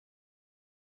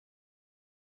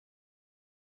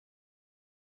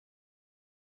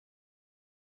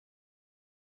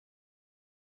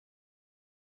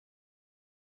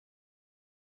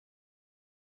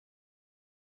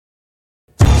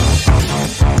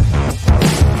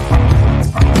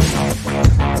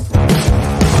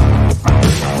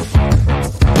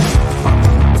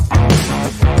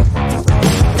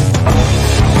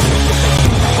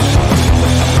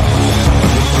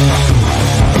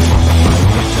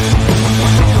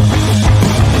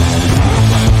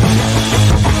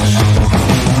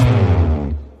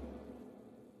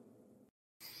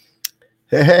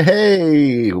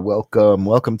Hey,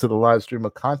 welcome to the live stream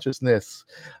of consciousness.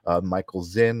 Michael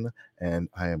Zinn, and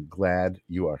I am glad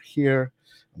you are here.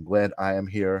 I'm glad I am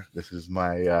here. This is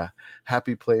my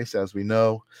happy place, as we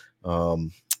know.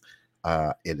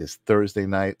 It is Thursday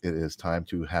night. It is time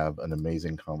to have an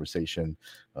amazing conversation.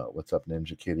 What's up,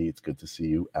 Ninja Kitty? It's good to see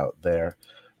you out there.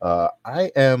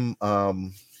 I am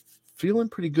feeling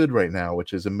pretty good right now,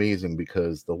 which is amazing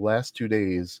because the last 2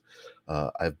 days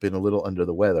I've been a little under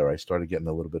the weather. I started getting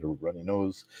a little bit of a runny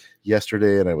nose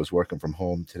yesterday, and I was working from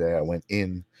home today. I went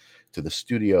in to the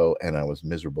studio and I was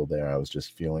miserable there. I was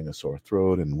just feeling a sore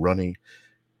throat and runny.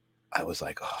 I was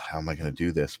like, oh, how am I going to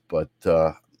do this? But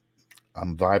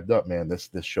I'm vibed up, man. This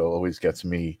show always gets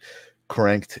me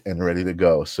cranked and ready to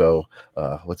go. So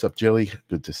what's up, Jilly?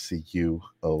 Good to see you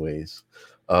always.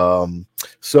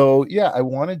 So yeah, I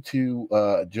wanted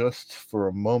to just for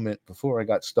a moment before I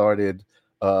got started,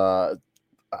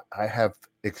 I have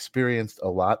experienced a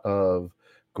lot of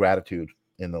gratitude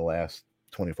in the last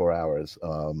 24 hours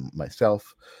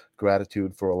myself.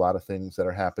 Gratitude for a lot of things that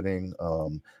are happening.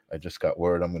 I just got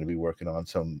word I'm going to be working on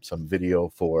some video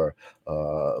for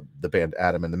the band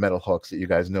Adam and the Metal Hawks that you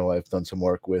guys know I've done some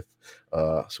work with.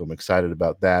 So I'm excited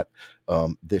about that.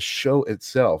 This show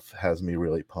itself has me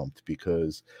really pumped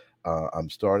because I'm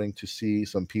starting to see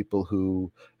some people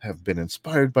who have been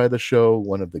inspired by the show.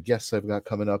 One of the guests I've got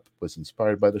coming up was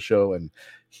inspired by the show, and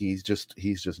he's just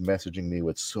messaging me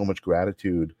with so much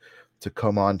gratitude to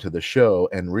come on to the show.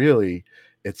 And really,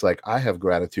 it's like I have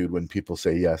gratitude when people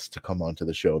say yes to come on to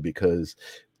the show, because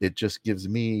it just gives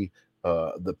me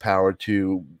the power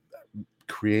to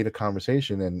create a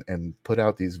conversation and put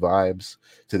out these vibes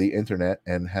to the internet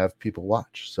and have people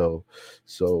watch. So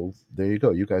there you go.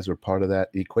 You guys are part of that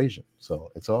equation.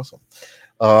 So it's awesome.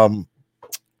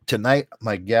 Tonight,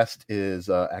 my guest is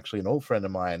actually an old friend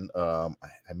of mine.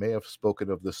 I may have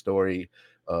spoken of the story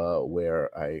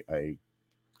where I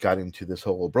got into this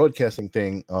whole broadcasting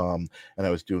thing, and I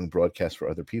was doing broadcasts for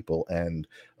other people, and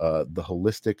the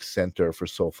Holistic Center for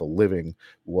Soulful Living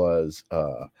was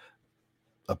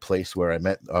a place where I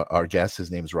met our guest. His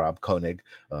name's Rob KOENIG.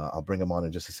 I'll bring him on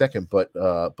in just a second, but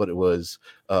it was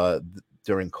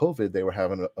during COVID. They were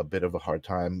having a bit of a hard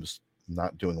time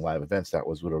not doing live events. That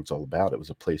was what it was all about. It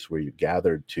was a place where you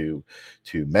gathered to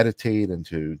meditate and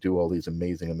to do all these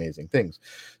amazing things.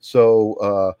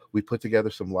 So we put together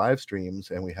some live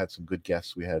streams, and we had some good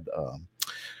guests. We had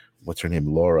what's her name,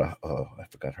 Laura, I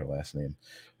forgot her last name.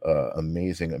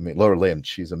 Amazing Laura Lynn.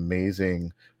 She's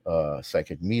amazing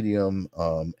psychic medium,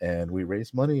 and we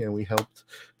raised money and we helped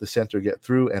the center get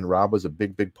through, and Rob was a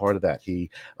big part of that. He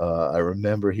I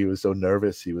remember he was so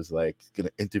nervous. He was like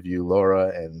gonna interview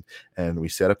Laura, and we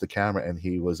set up the camera, and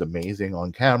he was amazing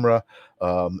on camera,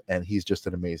 and he's just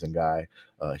an amazing guy.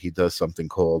 He does something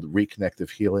called Reconnective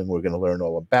healing we're going to learn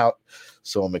all about,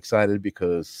 so I'm excited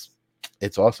because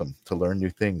it's awesome to learn new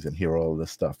things and hear all of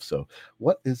this stuff. So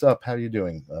what is up? How are you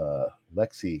doing?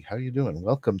 Lexi, how are you doing?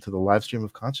 Welcome to the live stream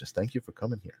of conscious. Thank you for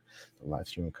coming here, the live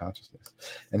stream of consciousness.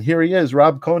 And here he is,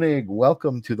 Rob KOENIG.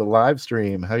 Welcome to the live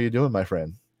stream. How are you doing, my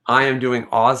friend? I am doing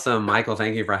awesome, Michael.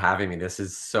 Thank you for having me. This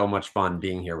is so much fun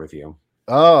being here with you.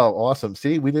 Oh, awesome.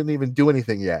 See, we didn't even do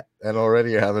anything yet, and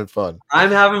already you're having fun. I'm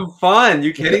having fun.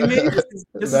 You kidding me? This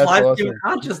is That's live stream awesome. of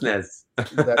consciousness.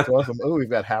 That's awesome. Oh, we've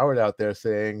got Howard out there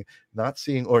saying not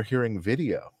seeing or hearing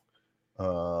video.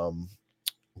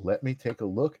 Let me take a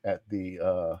look at the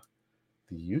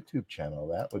YouTube channel.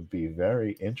 That would be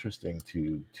very interesting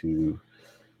to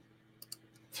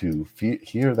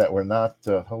hear that we're not.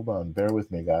 Hold on, bear with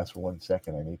me, guys, for 1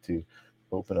 second. I need to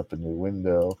open up a new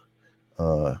window.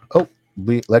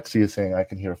 Lexi is saying I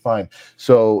can hear fine.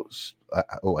 So,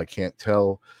 I can't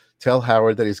tell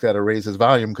Howard that he's got to raise his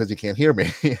volume because he can't hear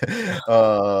me.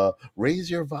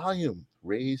 Raise your volume.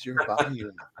 Raise your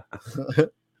volume.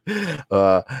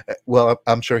 Well,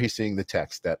 I'm sure he's seeing the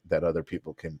text that other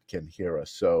people can hear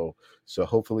us. So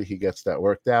hopefully he gets that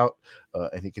worked out,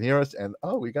 and he can hear us. And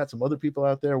we got some other people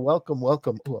out there. Welcome. Oh,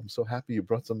 I'm so happy you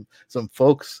brought some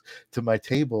folks to my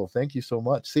table. Thank you so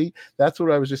much. See, that's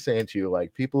what I was just saying to you.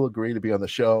 Like, people agree to be on the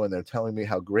show, and they're telling me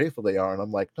how grateful they are, and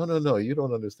I'm like, no, you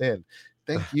don't understand.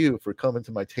 Thank you for coming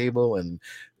to my table and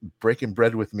breaking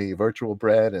bread with me, virtual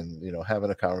bread, and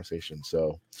having a conversation.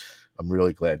 So I'm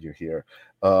really glad you're here.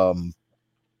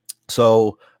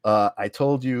 So I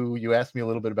told you asked me a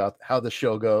little bit about how the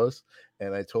show goes,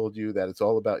 and I told you that it's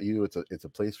all about you. It's a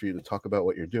place for you to talk about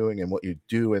what you're doing and what you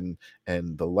do and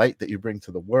the light that you bring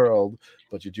to the world.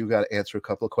 But you do got to answer a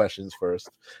couple of questions first.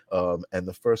 And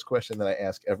the first question that I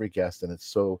ask every guest, and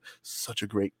it's such a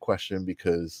great question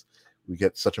because we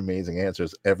get such amazing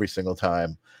answers every single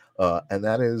time, and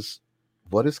that is,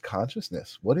 what is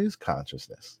consciousness? What is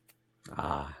consciousness?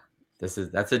 Ah,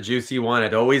 that's a juicy one.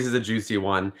 It always is a juicy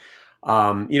one.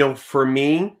 For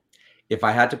me, if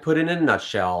I had to put it in a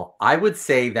nutshell, I would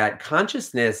say that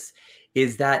consciousness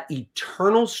is that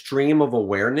eternal stream of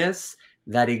awareness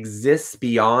that exists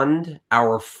beyond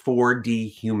our 4D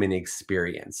human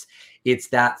experience. It's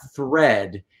that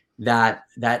thread that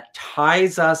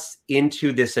ties us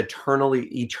into this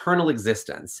eternal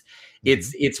existence.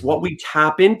 Mhm, It's mhm, what we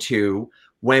tap into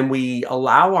when we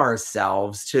allow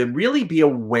ourselves to really be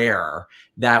aware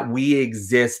that we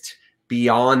exist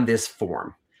beyond this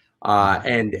form.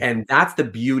 mhm, And that's the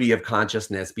beauty of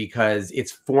consciousness, because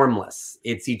it's formless,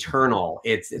 it's eternal,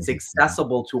 it's mhm, mhm,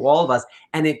 accessible to all of us,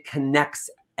 and it connects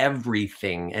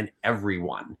everything and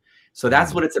everyone. So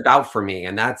that's mhm, what it's about for me.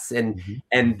 And that's mhm,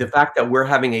 and the mhm, fact that we're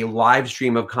having a live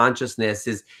stream of consciousness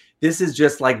is this is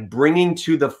just like bringing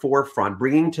to the forefront,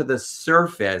 bringing to the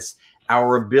surface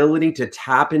our ability to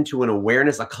tap into an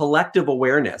awareness, a collective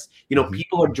awareness. mhm,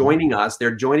 People are mhm, joining us,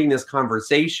 they're joining this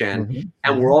conversation, mhm,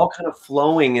 and we're mhm. all kind of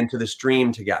flowing into the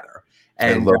stream together. I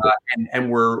And love it.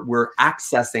 we're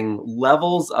accessing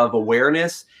levels of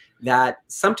awareness that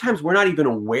sometimes we're not even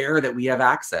aware that we have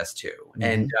access to.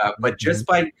 And Mhm, mhm, but mhm, just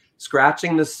by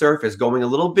scratching the surface, going a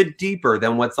little bit deeper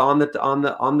than what's on the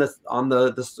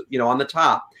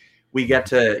top, we get mhm,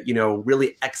 to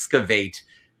really excavate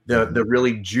the mhm,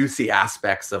 really juicy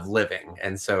aspects of living.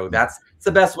 And so mhm, it's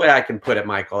the mhm. best way I can put it,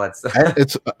 Michael. It's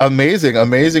It's amazing,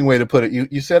 amazing way to put it.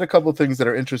 You said a couple of things that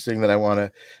are interesting that I want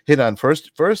to hit on.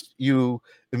 First, you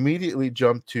immediately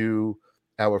jump to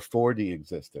our 4D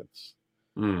existence.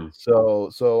 Mm. So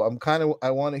I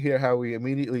want to hear how we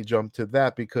immediately jump to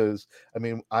that, because I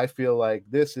mean I feel like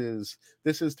this is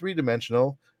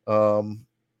three-dimensional. Um,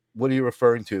 what are you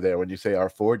referring to there when you say our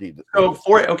 4D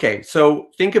existence? So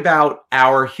think about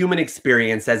our human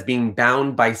experience as being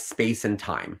bound by space and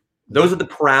time. Those Mhm, are the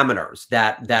parameters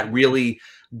that really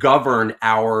govern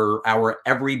our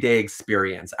everyday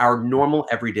experience, our normal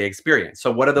everyday experience.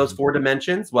 So what are those mhm, four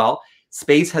dimensions? Well,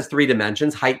 space has three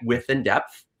dimensions: height, width, and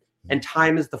depth, mhm. and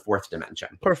time is the fourth dimension.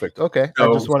 Perfect. Okay, I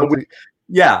So, just wanted to.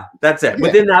 yeah, that's it. Yeah,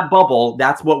 Within that bubble,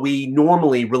 that's what we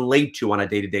normally relate to on a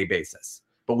day-to-day basis,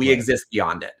 but we right. exist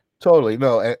beyond it. Totally.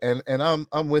 No, and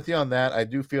I'm with you on that. I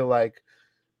do feel like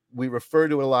we refer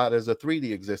to it a lot as a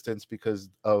 3D existence because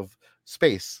of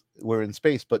space. We're in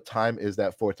space, but time is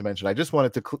that fourth dimension. I just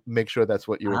wanted to make sure that's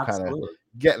what you were kind of Absolutely.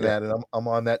 getting Yeah. at, and I'm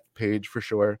on that page for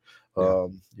sure. Yeah.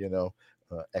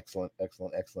 Excellent,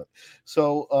 excellent, excellent.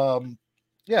 So,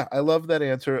 yeah, I love that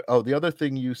answer. Oh, the other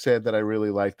thing you said that I really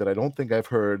like that I don't think I've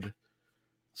heard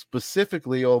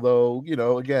specifically, although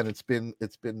again, it's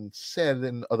been said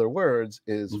in other words,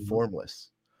 is Mhm. formless.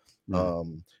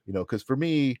 Mm. Because for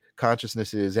me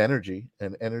consciousness is energy,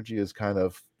 and energy is kind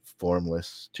of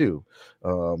formless too.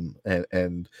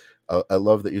 And I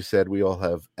love that you said we all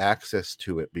have access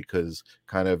to it, because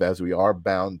kind of as we are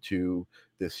bound to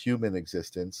this human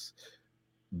existence,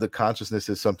 the consciousness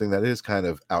is something that is kind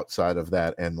of outside of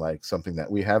that, and like something that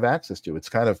we have access to. It's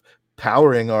kind of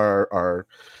powering our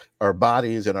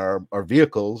bodies and our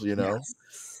vehicles. Yes.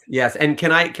 Yes, and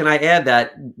can I add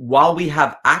that while we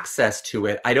have access to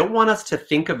it, I don't want us to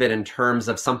think of it in terms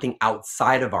of something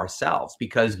outside of ourselves,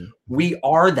 because Mhm, mhm, we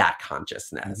are that mhm,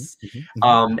 consciousness. mhm,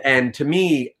 mhm, And to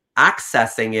me,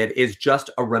 accessing it is just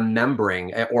a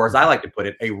remembering, or as I mhm. like to put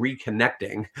it, a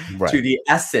reconnecting to Right. the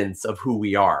essence of who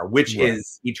we are, which Right.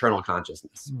 is eternal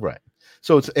consciousness. Right.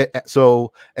 So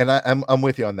so, and I'm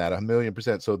with you on that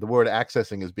 1,000,000%. So the word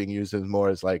accessing is being used as more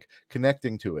as like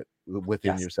connecting to it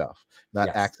within Yes. yourself, not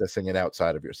Yes. accessing it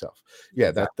outside of yourself. Yeah,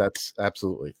 Exactly. that's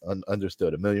absolutely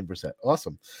understood 1,000,000%.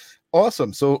 Awesome,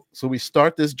 awesome. So we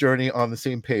start this journey on the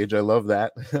same page. I love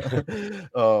that.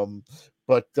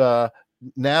 But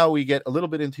now we get a little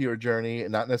bit into your journey,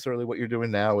 and not necessarily what you're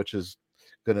doing now, which is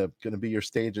gonna be your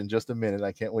stage in just a minute.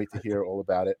 I can't wait to hear all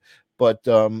about it. But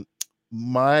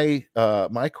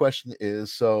my question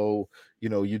is, so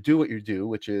you do what you do,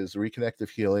 which is reconnective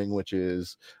healing, which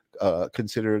is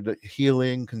considered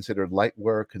healing, considered light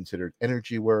work, considered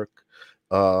energy work.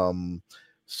 Um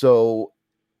so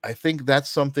I think that's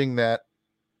something that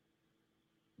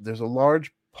there's a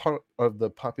large part of the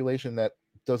population that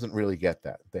doesn't really get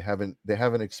that. They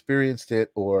haven't experienced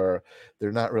it, or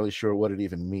they're not really sure what it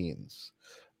even means.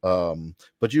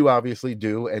 But you obviously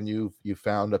do, and you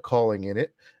found a calling in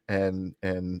it, and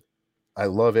I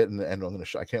love it, and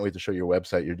I can't wait to show your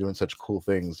website. You're doing such cool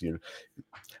things.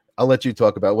 I'll let you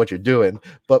talk about what you're doing.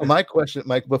 But my question,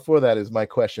 Mike, before that is my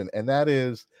question, and that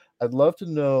is, I'd love to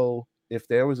know if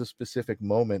there was a specific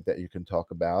moment that you can talk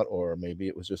about, or maybe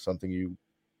it was just something you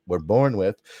were born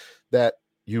with, that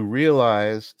you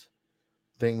realized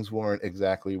things weren't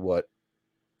exactly what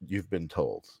you've been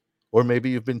told, or maybe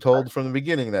you've been told from the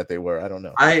beginning that they were. I don't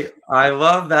know. I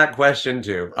love that question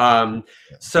too. Yeah.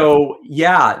 So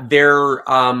yeah,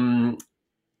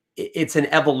 it's an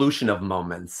evolution of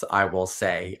moments, I will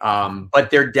say. But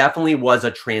there definitely was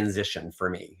a transition for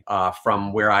me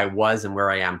from where I was and where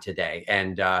I am today.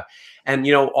 And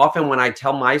often when I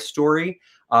tell my story,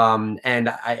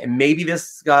 maybe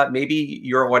maybe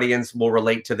your audience will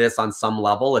relate to this on some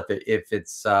level if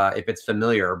it's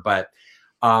familiar, but.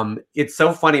 It's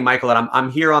so funny, Michael, that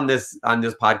I'm here on this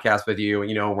podcast with you,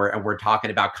 and we're talking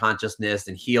about consciousness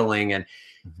and healing. And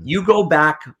you go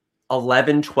back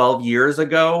 11, 12 years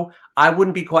ago, I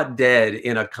wouldn't be caught dead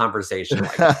in a conversation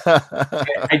like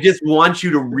that. I just want you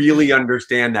to really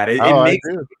understand that. I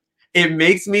do. It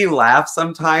makes me laugh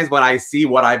sometimes when I see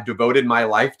what I've devoted my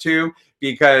life to,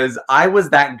 because I was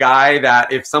that guy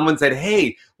that if someone said,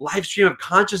 "Hey, live stream of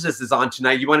consciousness is on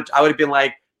tonight," I would have been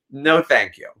like, "No,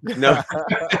 thank you." No.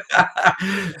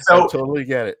 I totally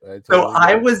get it.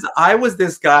 I was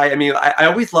this guy. I mean, I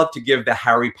always love to give the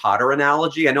Harry Potter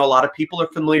analogy. I know a lot of people are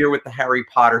familiar with the Harry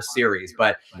Potter series,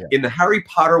 but in the Harry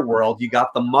Potter world, you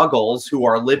got the Muggles who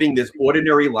are living this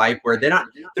ordinary life where they're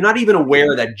not even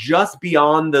aware that just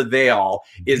beyond the veil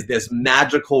is this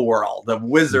magical world of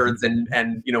wizards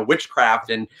and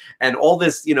witchcraft and all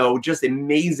this just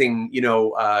amazing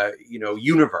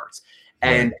universe.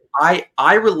 And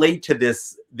I relate to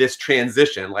this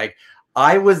transition. Like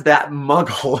I was that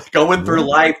muggle going through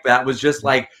life that was just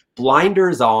like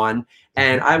blinders on.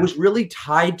 And I was really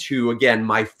tied to, again,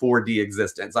 my 4D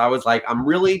existence. I was like, I'm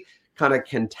really kind of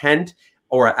content,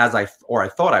 or I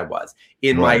thought I was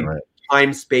in my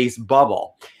time space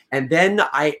bubble. And then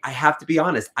I have to be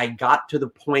honest, I got to the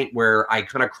point where I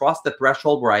kind of crossed the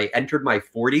threshold where I entered my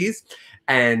 40s.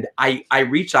 And I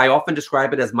often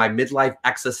describe it as my midlife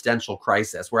existential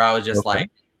crisis, where I was just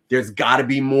like, there's got to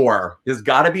be more. There's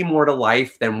got to be more to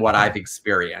life than what I've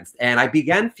experienced. And I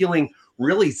began feeling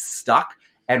really stuck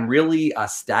and really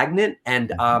stagnant.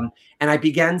 And I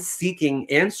began seeking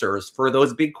answers for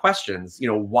those big questions.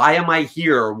 Why am I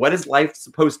here? What is life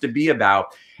supposed to be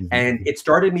about? And it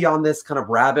started me on this kind of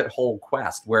rabbit hole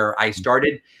quest where I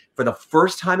started, for the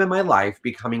first time in my life,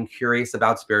 becoming curious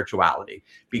about spirituality,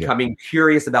 becoming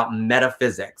curious about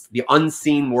metaphysics, the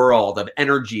unseen world of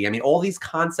energy. I mean, all these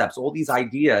concepts, all these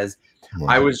ideas,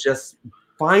 I was just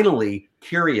finally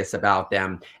curious about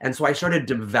them. And so I started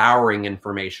devouring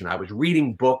information. I was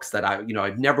reading books that I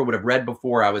never would have read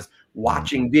before. I was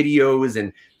watching videos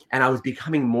and I was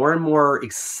becoming more and more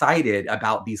excited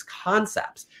about these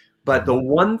concepts. But the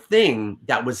one thing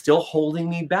that was still holding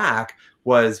me back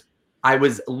was I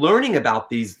was learning about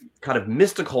these kind of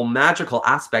mystical, magical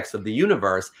aspects of the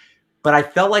universe, but I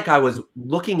felt like I was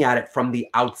looking at it from the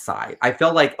outside. I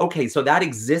felt like, okay, so that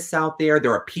exists out there.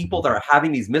 There are people that are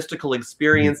having these mystical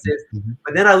experiences.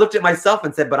 But then I looked at myself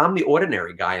and said, but I'm the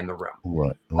ordinary guy in the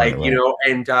room.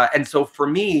 And so for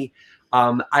me,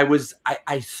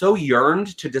 I so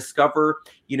yearned to discover,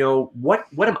 what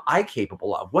am I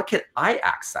capable of? What can I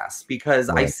access? Because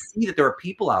I see that there are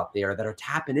people out there that are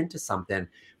tapping into something,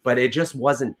 but it just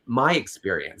wasn't my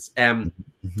experience. And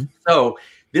so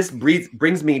this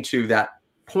brings me to that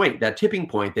point, that tipping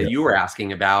point that you were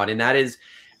asking about. And that is,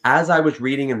 as I was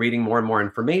reading more and more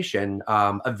information,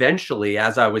 eventually,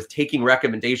 as I was taking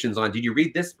recommendations on, did you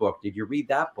read this book? Did you read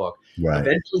that book?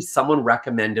 Eventually, someone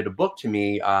recommended a book to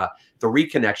me, The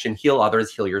Reconnection, Heal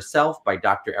Others, Heal Yourself by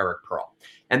Dr. Eric Pearl.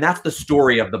 And that's the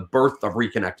story of the birth of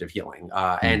Reconnective healing.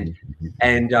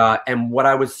 And what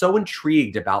I was so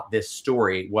intrigued about this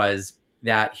story was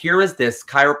that here is this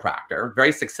chiropractor,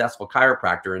 very successful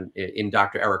chiropractor in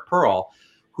Dr. Eric Pearl,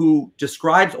 who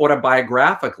describes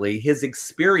autobiographically his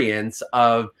experience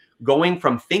of going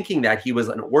from thinking that he was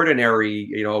an ordinary,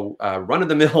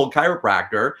 run-of-the-mill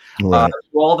chiropractor, to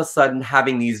all of a sudden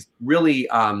having these really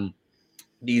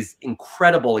these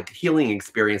incredible healing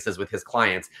experiences with his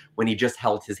clients when he just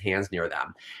held his hands near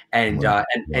them. And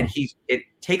it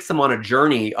takes him on a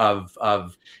journey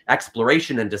of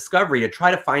exploration and discovery to try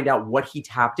to find out what he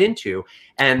tapped into.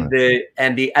 And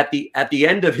at the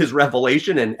end of his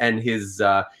revelation and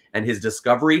his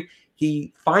discovery,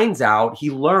 he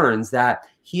learns that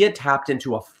he had tapped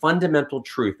into a fundamental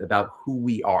truth about who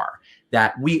we are,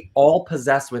 that we all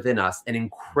possess within us an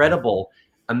incredible,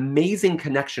 amazing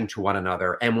connection to one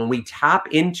another. And when we tap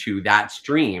into that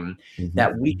stream,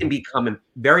 that we can become a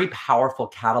very powerful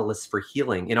catalyst for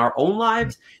healing in our own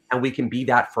lives, and we can be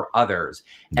that for others.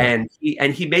 And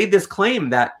he made this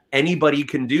claim that anybody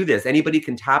can do this. Anybody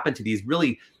can tap into these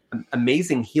really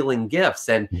amazing healing gifts.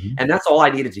 And that's all I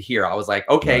needed to hear. I was like,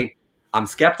 okay, I'm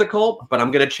skeptical, but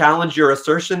I'm going to challenge your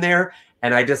assertion there.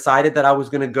 And I decided that I was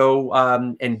going to go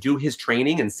and do his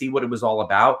training and see what it was all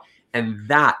about. And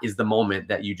that is the moment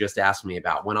that you just asked me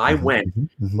about. When I went,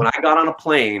 when I got on a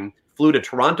plane, flew to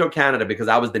Toronto, Canada, because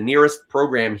I was the nearest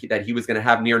program that he was going to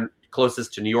have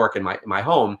closest to New York in my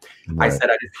home. I said,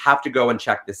 I just have to go and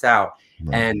check this out.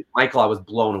 And Michael, I was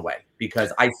blown away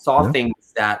because I saw things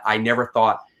that I never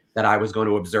thought that I was going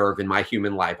to observe in my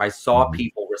human life. I saw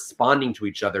people responding to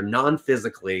each other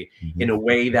non-physically in a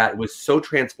way that was so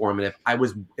transformative. I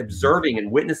was observing and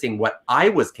witnessing what I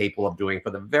was capable of doing for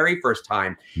the very first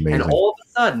time. And all of a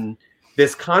sudden,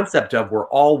 this concept of we're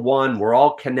all one, we're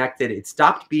all connected, it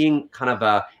stopped being kind of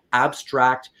a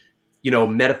abstract,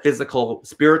 metaphysical,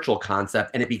 spiritual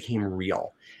concept, and it became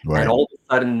real. And all of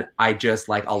a sudden, I just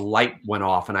like a light went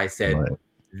off, and I said,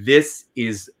 this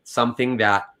is something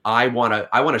that I want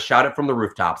to shout it from the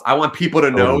rooftops. I want people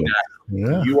to know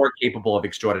that you are capable of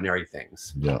extraordinary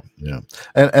things. Yeah.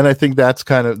 And I think that's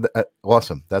kind of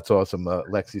awesome. That's awesome.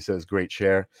 Lexi says, great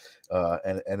share.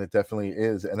 And it definitely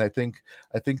is. And I think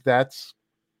that's,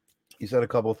 you said a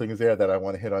couple of things there that I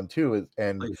want to hit on too.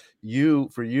 And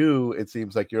for you, it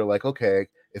seems like you're like, okay,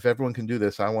 if everyone can do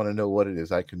this, I want to know what it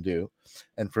is I can do.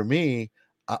 And for me,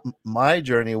 my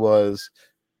journey was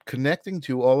connecting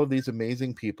to all of these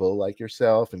amazing people like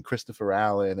yourself and Christopher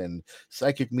Allen and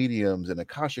psychic mediums and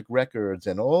Akashic records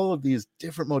and all of these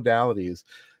different modalities,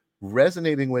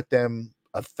 resonating with them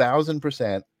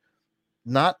 1,000%,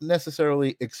 not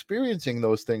necessarily experiencing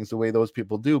those things the way those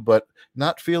people do, but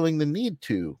not feeling the need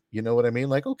to, you know what I mean?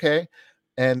 Like, okay.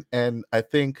 And I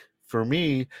think for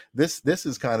me, this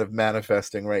is kind of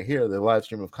manifesting right here, the live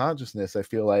stream of consciousness. I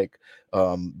feel like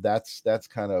that's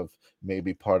kind of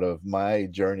maybe part of my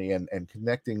journey and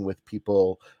connecting with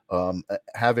people,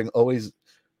 having always,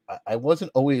 I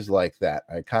wasn't always like that.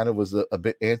 I kind of was a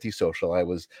bit antisocial.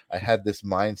 I had this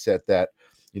mindset that,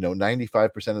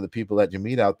 95% of the people that you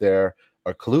meet out there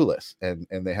are clueless and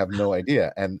they have no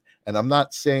idea. And I'm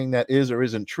not saying that is or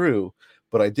isn't true,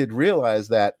 but I did realize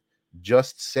that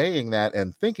just saying that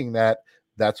and thinking that,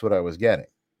 that's what I was getting.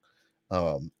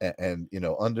 And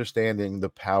understanding the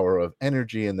power of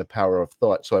energy and the power of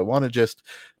thought. So I want to just,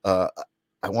 I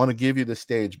want to give you the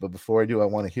stage, but before I do, I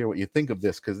want to hear what you think of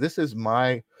this, because this is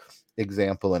my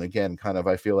example. And again, kind of,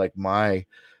 I feel like my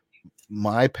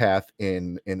path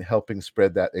in helping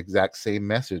spread that exact same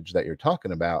message that you're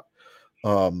talking about.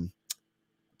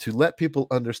 To let people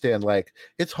understand, like,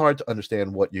 it's hard to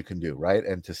understand what you can do, right?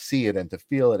 And to see it and to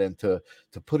feel it and to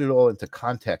put it all into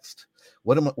context.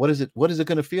 What is it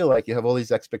going to feel like? You have all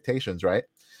these expectations, right?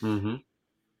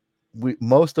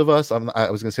 Most of us, I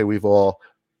was going to say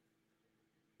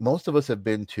most of us have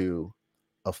been to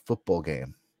a football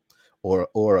game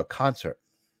or a concert.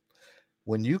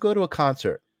 When you go to a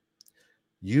concert,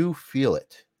 you feel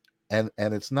it. And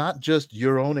it's not just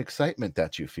your own excitement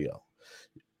that you feel.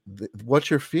 What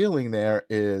you're feeling there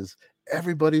is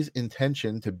everybody's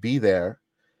intention to be there,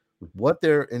 what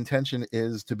their intention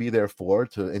is to be there for,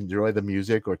 to enjoy the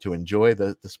music or to enjoy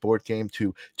the sport game,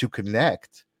 to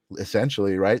connect,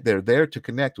 essentially, right? They're there to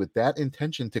connect with that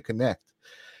intention to connect.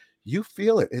 You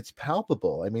feel it. It's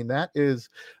palpable. I mean, that is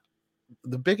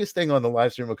the biggest thing on the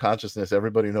live stream of consciousness.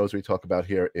 Everybody knows we talk about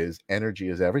here is energy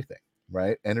is everything,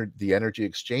 right? The energy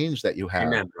exchange that you have.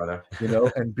 Amen, brother.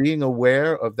 And being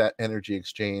aware of that energy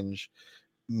exchange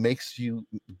makes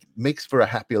for a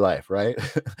happy life, right?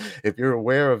 If you're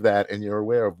aware of that and you're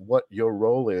aware of what your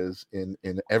role is in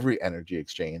every energy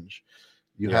exchange,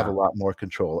 you have a lot more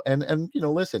control. And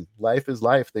listen, life is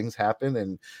life. Things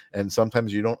happen, and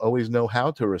sometimes you don't always know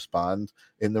how to respond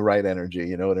in the right energy.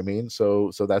 You know what I mean? So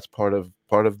that's part of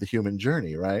the human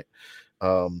journey, right?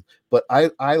 But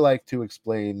I like to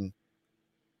explain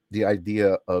the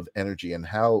idea of energy and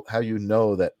how you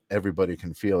know that everybody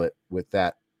can feel it with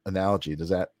that analogy. Does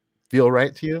that feel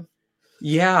right to you?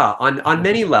 Yeah, on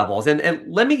many levels. And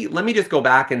let me just go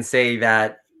back and say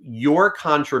that your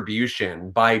contribution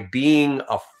by being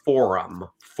a forum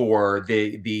for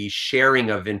the sharing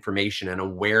of information and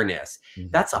awareness,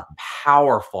 that's a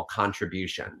powerful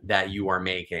contribution that you are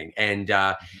making. And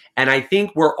I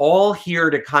think we're all here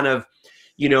to kind of,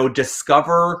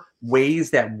 discover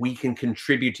ways that we can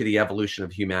contribute to the evolution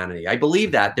of humanity. I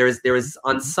believe that there is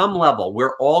on some level,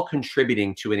 we're all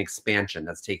contributing to an expansion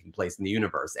that's taking place in the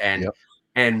universe.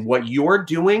 And what you're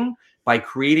doing by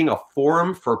creating a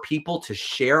forum for people to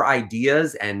share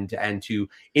ideas and to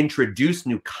introduce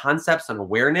new concepts and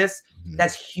awareness,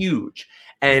 that's huge.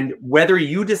 And whether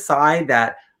you decide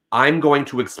that I'm going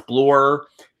to explore,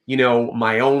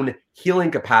 my own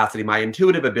healing capacity, my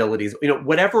intuitive abilities,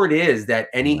 whatever it is that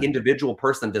any individual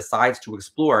person decides to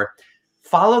explore,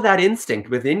 follow that instinct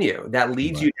within you that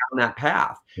leads Right. you down that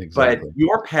path. But Exactly.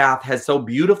 your path has so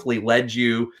beautifully led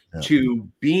you Yeah. to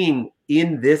being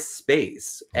in this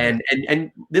space. Right.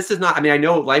 And this is not, I mean, I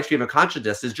know live stream of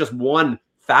consciousness is just one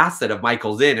facet of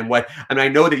Michael's in. And what, I mean, I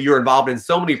know that you're involved in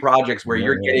so many projects where Yeah.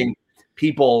 you're Yeah. getting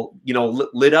people,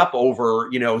 lit up over,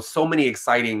 so many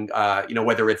exciting,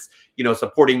 whether it's,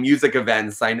 supporting music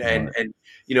events Right. and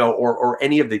or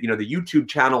any of the, the YouTube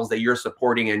channels that you're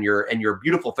supporting and your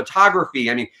beautiful photography.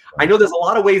 I mean, I Right. know there's a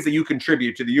lot of ways that you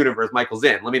contribute to the universe Michael's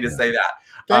in. Let me just Yeah. say that.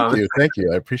 Thank you. Thank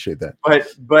you. I appreciate that.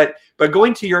 But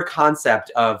going to your concept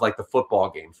of like the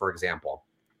football game, for example,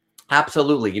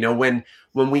 absolutely. When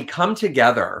we come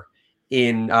together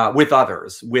in with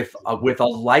others with a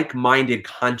like-minded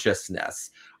consciousness,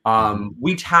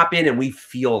 we tap in and we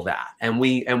feel that, and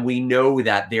we know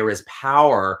that there is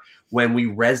power when we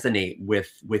resonate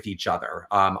with each other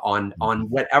on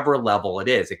whatever level it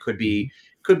is. It could be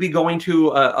going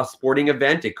to a sporting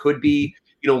event. It could be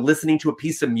listening to a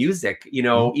piece of music,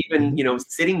 even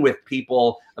sitting with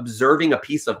people, observing a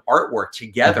piece of artwork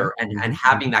together, and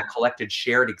having that collected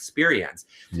shared experience.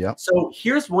 Yeah. So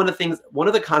here's one of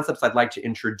the concepts I'd like to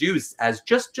introduce as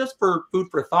just for food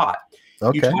for thought.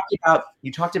 Okay.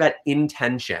 You talked about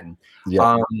intention.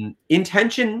 Yeah.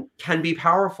 Intention can be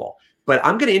powerful, but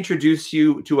I'm going to introduce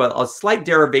you to a slight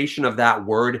derivation of that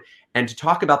word and to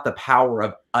talk about the power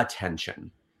of attention.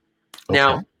 Okay.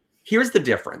 Now, here's the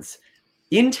difference.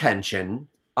 Intention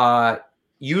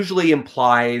usually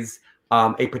implies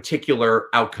a particular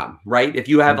outcome, right? If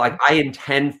you have like, I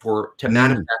intend to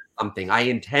manifest something, I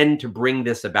intend to bring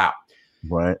this about.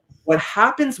 Right. What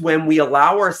happens when we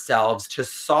allow ourselves to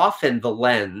soften the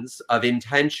lens of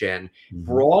intention,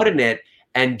 broaden it,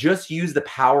 and just use the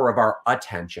power of our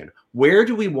attention? Where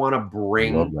do we want to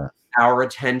bring our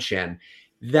attention?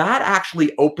 That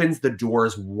actually opens the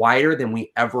doors wider than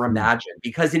we ever imagined,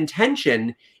 because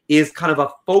intention is kind of a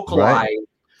focalized,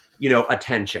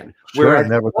 attention. Sure. I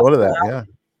never thought of that. Yeah.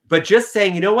 But just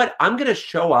saying, you know what, I'm going to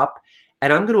show up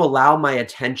and I'm going to allow my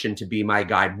attention to be my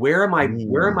guide. Where am I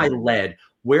led?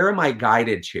 Where am I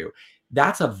guided to?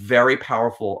 That's a very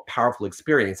powerful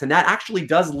experience. And that actually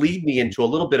does lead me into a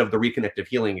little bit of the reconnective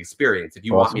healing experience, if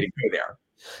you want me to go there.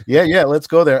 Yeah, let's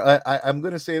go there. I'm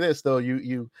going to say this though.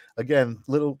 You again,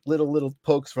 little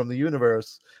pokes from the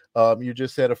universe. You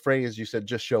just said a phrase. You said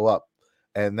just show up,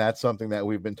 and that's something that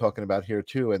we've been talking about here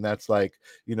too. And that's like,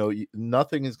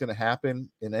 nothing is going to happen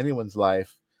in anyone's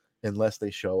life unless they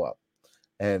show up,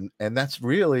 and that's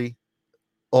really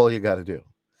all you got to do.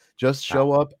 Just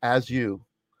show up as you,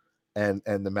 and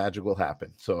the magic will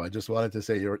happen. So I just wanted to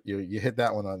say you hit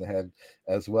that one on the head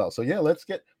as well. So yeah,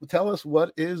 tell us,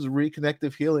 what is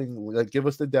reconnective healing? Like, give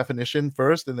us the definition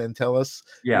first, and then tell us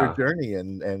your journey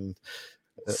and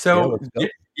so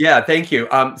yeah, thank you.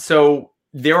 So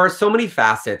there are so many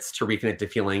facets to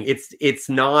reconnective healing. It's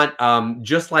not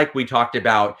just like we talked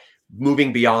about,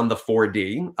 moving beyond the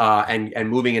 4D and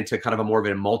moving into kind of a more of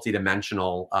a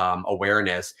multidimensional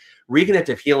awareness.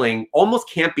 Reconnective healing almost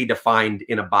can't be defined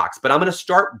in a box, but I'm going to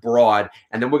start broad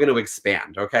and then we're going to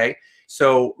expand. Okay.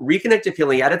 So reconnective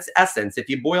healing at its essence, if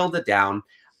you boiled it down,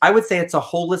 I would say it's a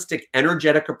holistic,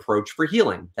 energetic approach for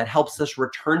healing that helps us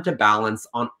return to balance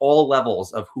on all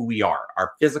levels of who we are: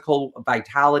 our physical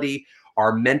vitality,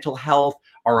 our mental health,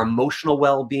 our emotional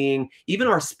well-being, even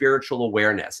our spiritual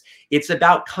awareness. It's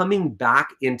about coming back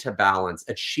into balance,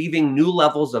 achieving new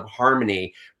levels of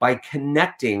harmony by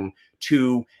connecting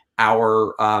to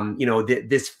our,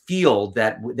 this field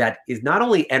that is not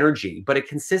only energy, but it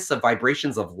consists of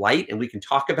vibrations of light, and we can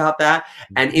talk about that,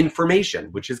 and information,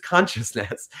 which is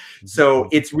consciousness. So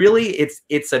it's really,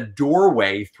 it's a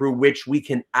doorway through which we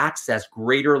can access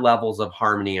greater levels of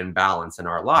harmony and balance in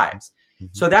our lives.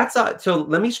 So so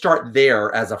let me start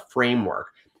there as a framework,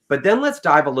 but then let's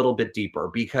dive a little bit deeper,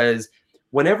 because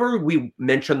whenever we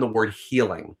mention the word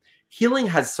healing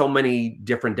has so many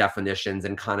different definitions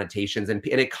and connotations, and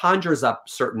it conjures up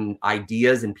certain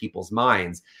ideas in people's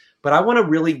minds. But I want to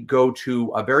really go to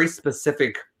a very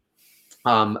specific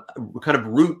kind of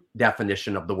root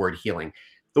definition of the word healing.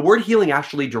 The word healing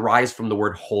actually derives from the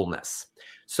word wholeness.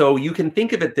 So you can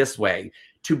think of it this way: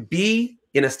 to be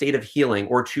in a state of healing,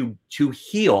 or to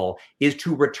heal, is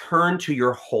to return to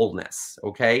your wholeness.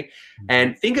 Okay.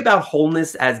 And think about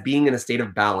wholeness as being in a state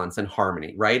of balance and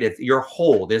harmony, right? You're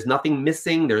whole. There's nothing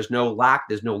missing. There's no lack.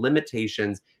 There's no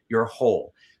limitations. You're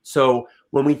whole. So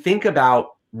when we think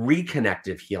about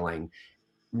reconnective healing,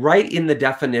 right in the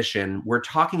definition, we're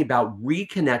talking about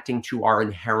reconnecting to our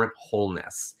inherent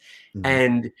wholeness.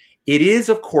 And It is,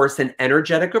 of course, an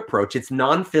energetic approach. It's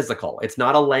non-physical. It's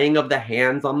not a laying of the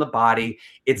hands on the body.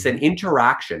 It's an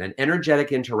interaction, an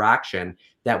energetic interaction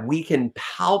that we can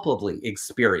palpably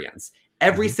experience,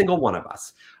 every single one of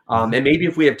us. And maybe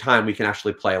if we have time, we can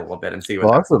actually play a little bit and see what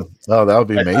that's Awesome. Oh, that would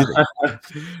be amazing.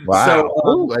 Wow.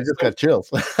 Ooh, I just got chills.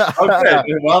 Okay.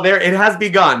 Well, there it has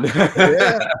begun.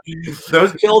 Yeah.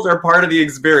 Those chills are part of the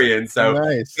experience. So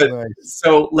Nice.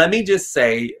 So let me just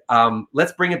say,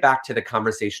 let's bring it back to the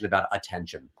conversation about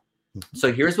attention.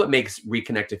 So here's what makes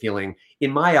reconnective healing,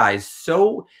 in my eyes,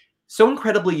 so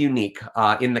incredibly unique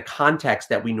in the context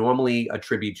that we normally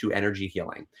attribute to energy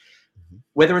healing.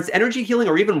 Whether it's energy healing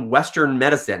or even Western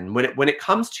medicine, when it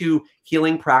comes to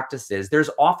healing practices, there's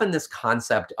often this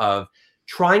concept of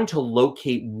trying to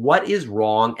locate what is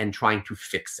wrong and trying to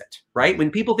fix it, right?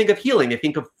 When people think of healing, they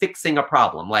think of fixing a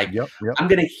problem. Like, I'm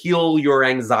going to heal your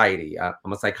anxiety.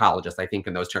 I'm a psychologist, I think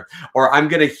in those terms. Or I'm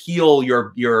going to heal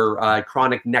your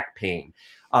chronic neck pain.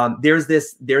 There's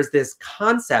this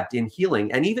concept in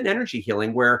healing and even energy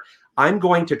healing where I'm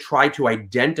going to try to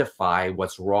identify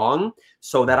what's wrong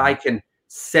so that I can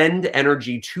send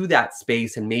energy to that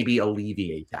space and maybe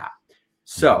alleviate that.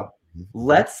 So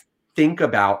let's think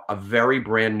about a very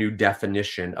brand new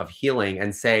definition of healing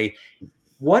and say,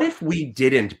 what if we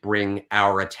didn't bring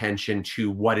our attention to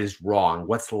what is wrong,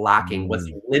 what's lacking, what's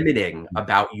limiting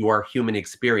about your human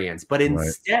experience, but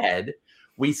instead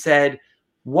we said,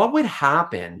 what would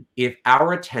happen if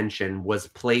our attention was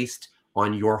placed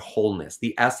on your wholeness,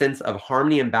 the essence of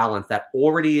harmony and balance that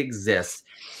already exists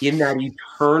in that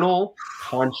eternal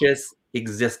conscious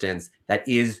existence that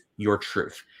is your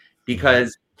truth?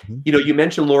 Because you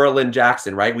mentioned Laura Lynn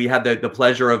Jackson, right? We had the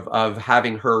pleasure of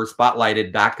having her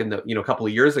spotlighted back in the a couple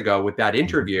of years ago with that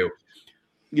interview.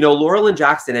 Laura Lynn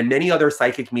Jackson and many other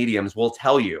psychic mediums will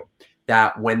tell you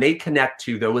that when they connect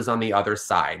to those on the other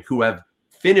side who have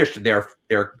finished their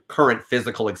current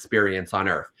physical experience on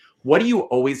Earth, what do you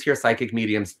always hear psychic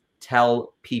mediums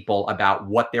tell people about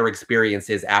what their experience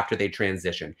is after they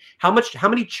transition? How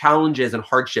many challenges and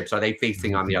hardships are they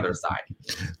facing on the other side?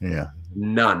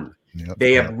 None.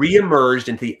 They have reemerged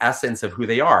into the essence of who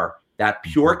they are, that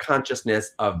pure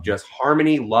consciousness of just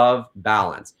harmony, love,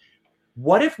 balance.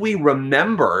 What if we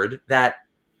remembered that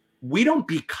we don't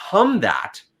become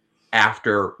that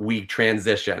after we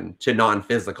transition to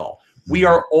non-physical? We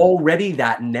are already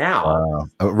that now.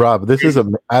 Rob, this is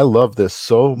I love this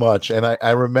so much. And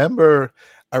I remember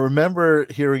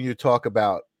hearing you talk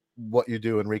about what you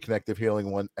do in reconnective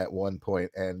healing at one point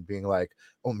and being like,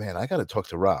 oh man, I got to talk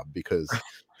to Rob because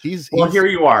he's here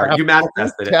you are. You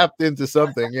manifested it. Tapped into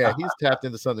something. Yeah, he's tapped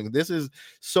into something. This is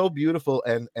so beautiful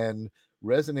and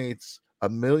resonates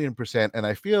 1,000,000%. And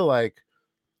I feel like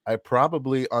I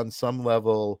probably on some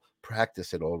level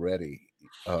practice it already.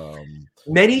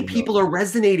 Many people are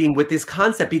resonating with this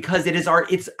concept because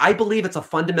I believe it's a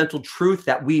fundamental truth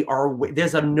that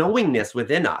there's a knowingness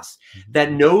within us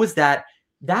that knows that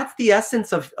that's the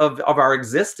essence of our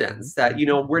existence, that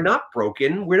we're not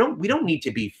broken, we don't need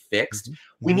to be fixed.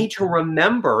 We need to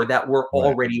remember that we're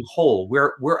already whole,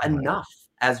 we're enough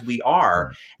as we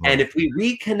are. And if we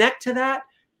reconnect to that,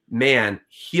 man,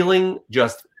 healing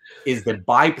just is the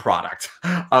byproduct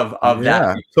of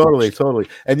that. Totally.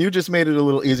 And you just made it a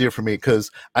little easier for me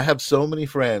because I have so many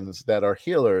friends that are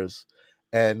healers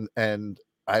and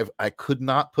I could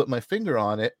not put my finger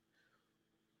on it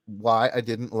why I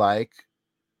didn't like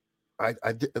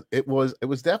it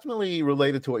was definitely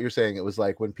related to what you're saying. It was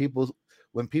like when people,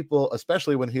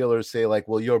 especially when healers say like,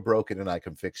 well, you're broken and I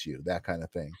can fix you, that kind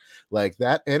of thing, like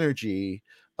that energy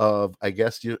of, I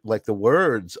guess, you like the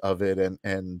words of it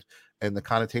and the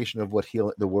connotation of what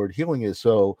the word healing is.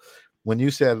 So when you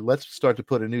said, let's start to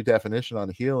put a new definition on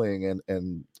healing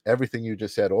and everything you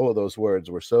just said, all of those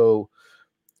words were so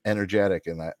energetic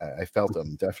and I felt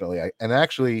them definitely. And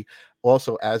actually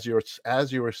also as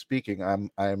you were speaking,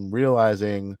 I'm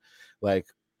realizing like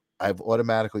I've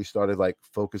automatically started like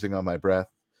focusing on my breath.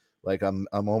 Like I'm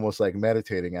almost like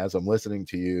meditating as I'm listening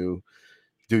to you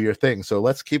do your thing. So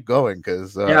let's keep going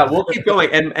because we'll keep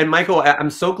going. And Michael,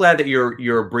 I'm so glad that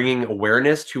you're bringing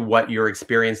awareness to what you're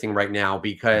experiencing right now,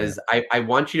 because I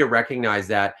want you to recognize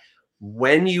that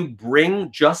when you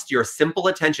bring just your simple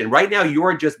attention right now, you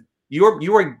are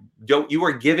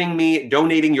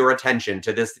donating your attention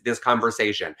to this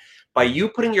conversation. By you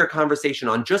putting your conversation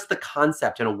on just the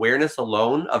concept and awareness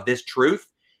alone of this truth,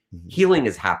 healing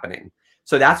is happening.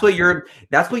 So that's what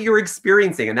you're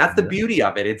experiencing, and that's the beauty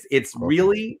of it. It's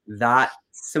really that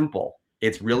simple.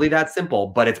 It's really that simple,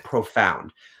 but it's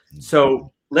profound.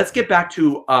 So let's get back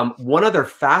to one other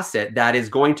facet that is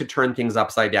going to turn things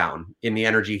upside down in the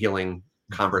energy healing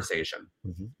conversation.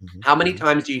 Mm-hmm. How many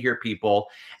times do you hear people,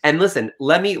 and listen,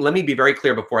 let me be very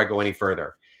clear before I go any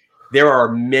further. There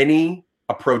are many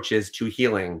approaches to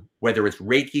healing, whether it's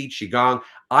Reiki, Qigong.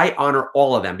 I honor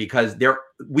all of them because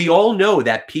we all know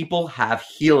that people have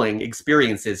healing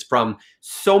experiences from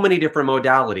so many different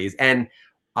modalities. And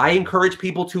I encourage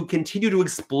people to continue to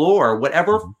explore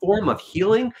whatever form of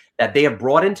healing that they have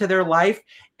brought into their life.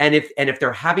 And if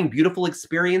they're having beautiful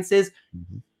experiences,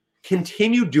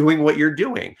 continue doing what you're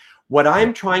doing. What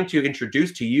I'm trying to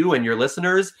introduce to you and your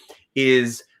listeners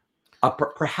is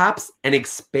perhaps an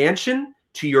expansion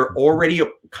to your already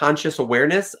conscious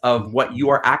awareness of what you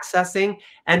are accessing,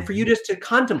 and for you just to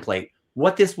contemplate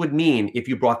what this would mean if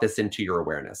you brought this into your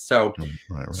awareness. So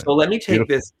let me take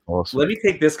this. Awesome. Let me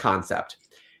take this concept.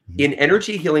 In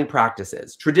energy healing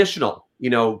practices, traditional,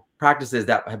 practices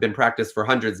that have been practiced for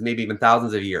hundreds, maybe even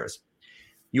thousands of years,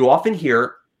 you often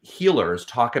hear healers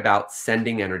talk about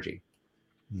sending energy.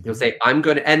 They'll say, I'm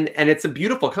going to, and it's a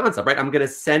beautiful concept, right? I'm going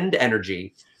to send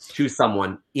energy to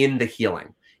someone in the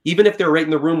healing. Even if they're right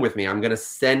in the room with me, I'm going to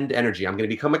send energy. I'm going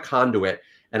to become a conduit,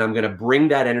 and I'm going to bring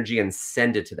that energy and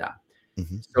send it to them.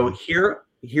 So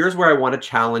here's where I want to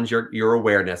challenge your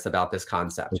awareness about this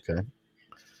concept. Okay.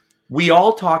 We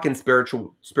all talk in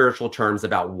spiritual terms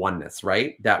about oneness,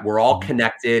 right? That we're all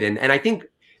connected. And I think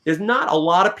there's not a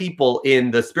lot of people in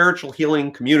the spiritual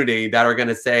healing community that are going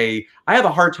to say, I have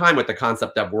a hard time with the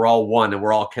concept that we're all one and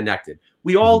we're all connected.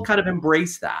 We all kind of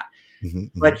embrace that.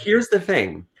 But here's the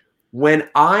thing. When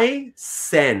I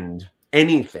send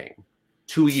anything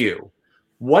to you,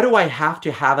 what do I have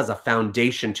to have as a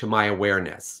foundation to my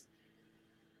awareness?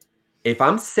 If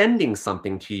I'm sending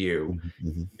something to you,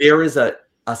 there is an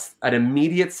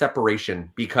immediate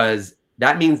separation, because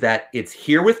that means that it's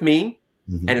here with me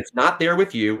and it's not there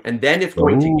with you, and then it's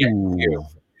going to get to you.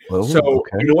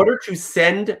 In order to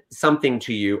send something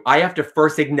to you, I have to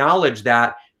first acknowledge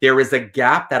that there is a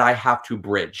gap that I have to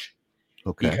bridge.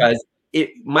 Because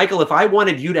Michael, if I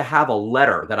wanted you to have a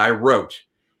letter that I wrote,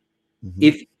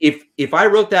 if I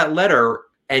wrote that letter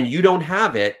and you don't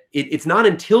have it, it's not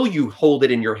until you hold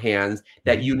it in your hands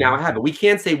that you now have it. We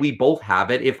can't say we both have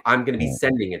it if I'm going to be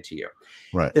sending it to you.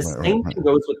 The same thing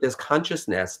goes with this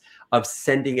consciousness of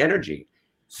sending energy.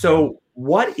 So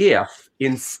what if,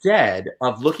 instead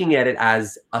of looking at it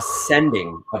as a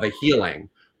sending of a healing,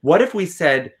 what if we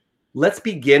said, let's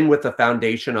begin with a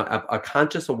foundation of a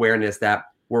conscious awareness that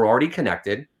we're already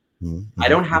connected. I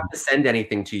don't have to send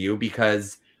anything to you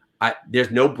because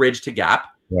there's no bridge to gap.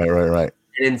 Right.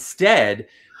 And instead,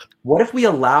 what if we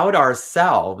allowed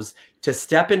ourselves to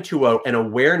step into an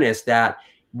awareness that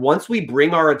once we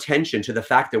bring our attention to the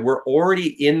fact that we're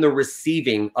already in the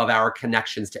receiving of our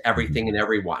connections to everything and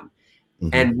everyone,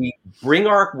 and we bring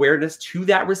our awareness to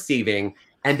that receiving,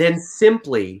 and then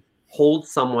simply hold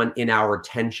someone in our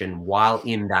attention while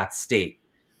in that state,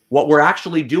 what we're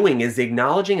actually doing is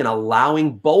acknowledging and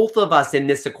allowing both of us in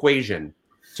this equation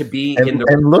to be in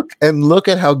the and look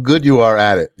at how good you are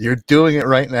at it. You're doing it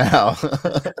right now.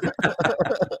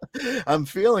 I'm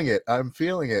feeling it.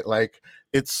 Like,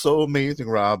 it's so amazing,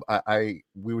 Rob.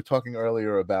 We were talking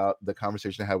earlier about the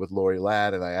conversation I had with Lori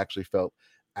Ladd, and I actually felt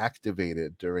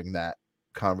activated during that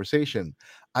conversation.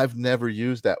 I've never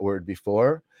used that word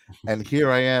before, and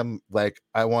here I am, like,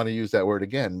 I want to use that word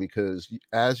again, because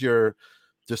as you're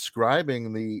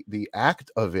describing the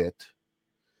act of it,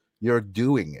 you're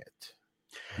doing it.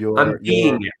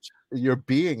 You're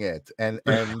being it,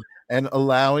 and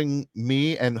allowing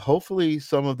me and hopefully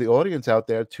some of the audience out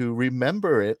there to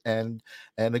remember it. And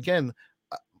again,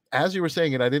 as you were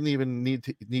saying it, I didn't even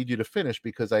need you to finish,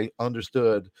 because I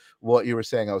understood what you were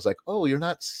saying. I was like, oh, you're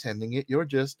not sending it, you're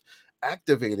just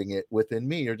activating it within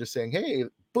me. You're just saying, hey,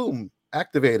 boom,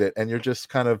 activate it. And you're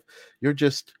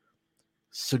just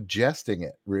suggesting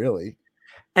it, really.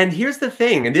 And here's the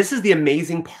thing, and this is the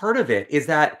amazing part of it, is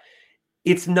that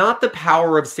it's not the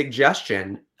power of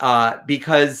suggestion,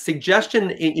 because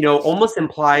suggestion, almost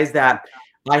implies that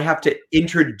I have to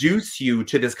introduce you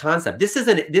to this concept. This is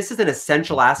an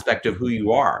essential aspect of who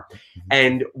you are.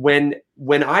 And when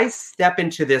I step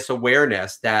into this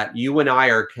awareness that you and I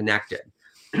are connected,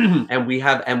 and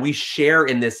we share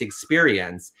in this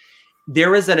experience,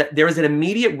 there is an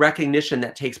immediate recognition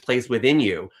that takes place within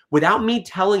you without me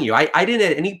telling you. I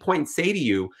didn't at any point say to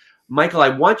you, Michael, I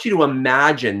want you to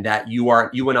imagine that you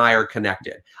and I are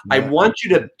connected. Yeah. I want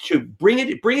you to bring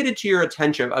it into your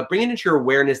attention, bring it into your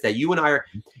awareness that you and I are.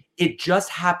 It just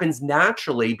happens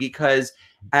naturally, because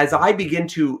as I begin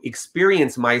to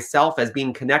experience myself as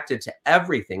being connected to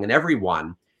everything and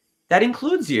everyone, that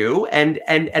includes you, and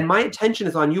my attention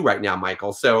is on you right now,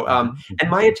 Michael. So and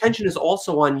my attention is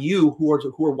also on you who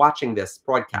are watching this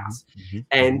broadcast.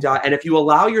 And if you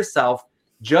allow yourself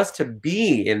just to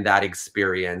be in that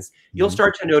experience, you'll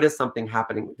start to notice something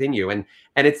happening within you. And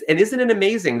isn't it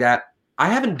amazing that I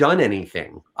haven't done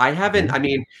anything? I haven't, I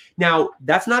mean, now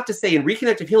that's not to say in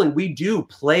reconnective healing, we do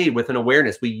play with an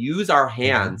awareness. We use our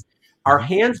hands. Our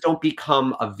hands don't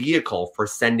become a vehicle for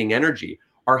sending energy.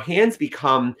 Our hands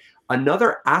become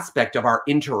another aspect of our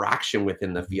interaction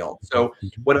within the field. So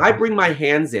when I bring my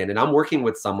hands in and I'm working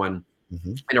with someone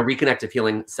in a reconnective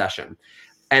healing session,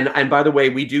 and by the way,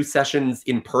 we do sessions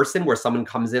in person where someone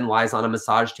comes in, lies on a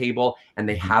massage table, and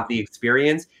they have the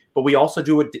experience. But we also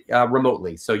do it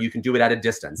remotely, so you can do it at a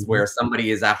distance, where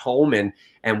somebody is at home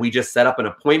and we just set up an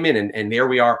appointment, and there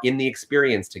we are in the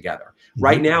experience together.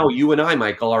 Right now, you and I,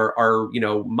 Michael, are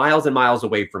miles and miles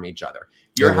away from each other.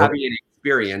 You're having an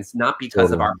experience not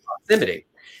because of our proximity,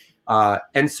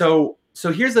 and so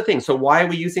here's the thing. So why are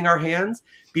we using our hands?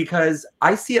 Because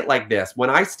I see it like this. When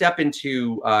I step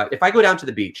into, if I go down to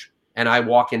the beach and I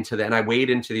walk and I wade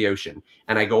into the ocean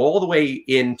and I go all the way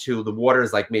into the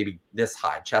waters, like maybe this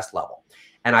high, chest level,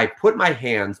 and I put my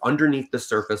hands underneath the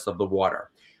surface of the water.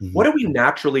 What do we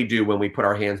naturally do when we put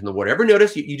our hands in the water? Ever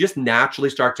notice you just naturally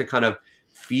start to kind of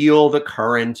feel the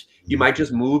current? You might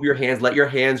just move your hands, let your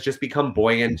hands just become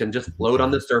buoyant and just float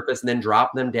on the surface and then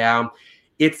drop them down.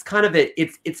 It's kind of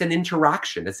it's an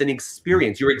interaction. It's an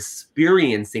experience. You're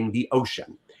experiencing the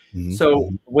ocean.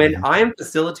 So when I'm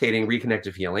facilitating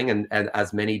reconnective healing, and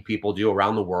as many people do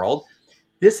around the world,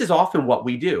 this is often what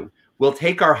we do. We'll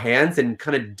take our hands and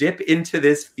kind of dip into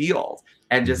this field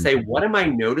and just say, what am I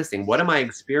noticing? What am I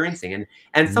experiencing?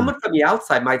 And someone from the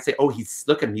outside might say, oh, he's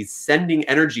sending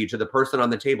energy to the person on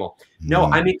the table. No,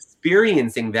 I'm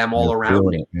experiencing them all around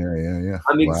me.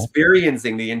 I'm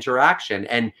experiencing the interaction.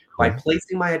 And by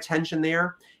placing my attention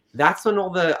there, that's when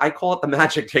I call it the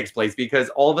magic takes place, because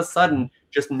all of a sudden,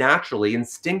 just naturally,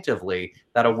 instinctively,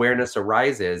 that awareness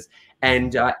arises.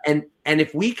 And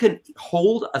if we can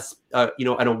hold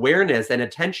an awareness and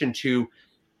attention to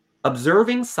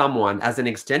observing someone as an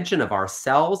extension of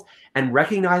ourselves and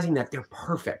recognizing that they're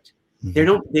perfect. They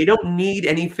don't need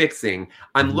any fixing.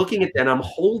 I'm looking at them, I'm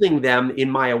holding them in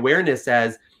my awareness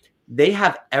as they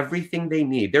have everything they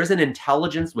need. There's an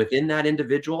intelligence within that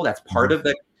individual that's part of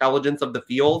the intelligence of the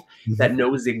field that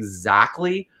knows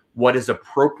exactly what is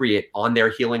appropriate on their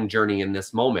healing journey in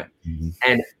this moment.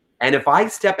 And if I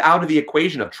step out of the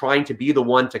equation of trying to be the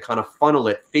one to kind of funnel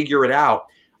it, figure it out,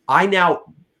 I now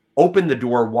open the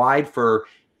door wide for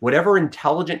whatever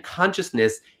intelligent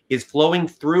consciousness is flowing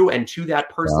through and to that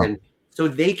person, so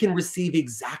they can receive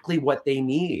exactly what they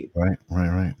need. Right.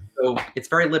 So it's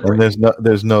very liberating. And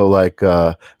there's no like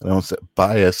I don't say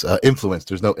bias, influence.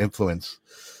 There's no influence.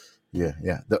 Yeah.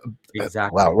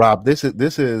 Exactly. Wow, Rob, this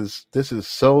is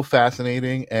so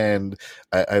fascinating, and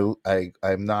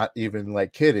I'm not even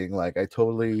like kidding. Like I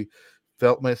totally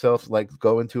felt myself like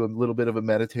go into a little bit of a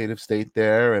meditative state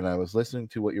there, and I was listening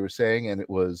to what you were saying, and it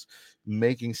was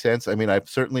making sense. I mean, I've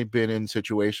certainly been in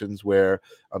situations where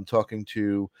I'm talking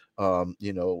to an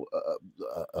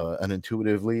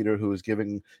intuitive leader who is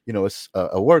giving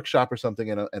a workshop or something,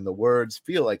 and the words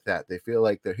feel like that. They feel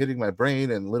like they're hitting my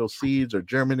brain, and little seeds are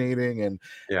germinating, and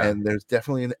there's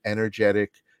definitely an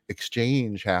energetic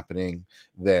exchange happening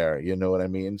there. You know what I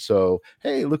mean? So,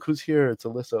 hey, look who's here. It's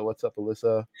Alyssa. What's up,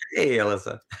 Alyssa? Hey,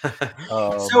 Alyssa.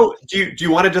 So do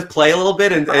you want to just play a little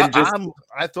bit and just?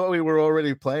 I thought we were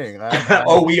already playing.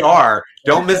 Oh, we are.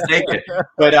 Don't mistake it.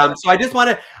 But so I just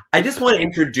want to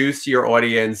introduce your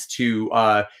audience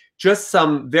to just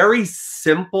some very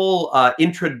simple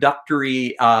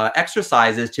introductory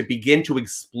exercises to begin to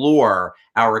explore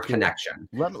our connection.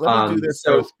 Let me do this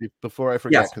first before I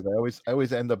forget, because I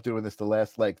always end up doing this the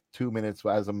last like 2 minutes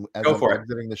as I'm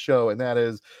exiting the show, and that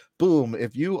is, boom,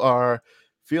 if you are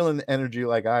feeling energy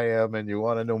like I am and you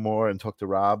want to know more and talk to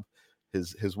Rob,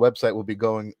 his website will be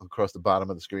going across the bottom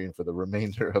of the screen for the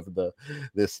remainder of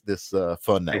this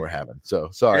fun that we're having. So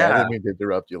sorry, I didn't mean to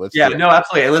interrupt you. No,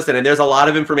 absolutely. And listen, and there's a lot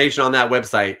of information on that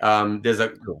website. There's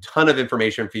a ton of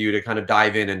information for you to kind of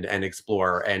dive in and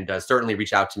explore, and certainly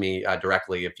reach out to me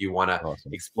directly if you want to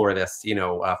explore this,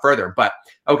 further. But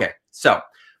okay, so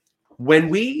when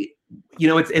we,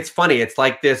 it's funny. It's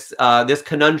like this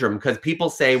conundrum, because people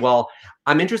say, well,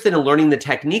 I'm interested in learning the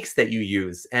techniques that you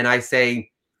use. And I say,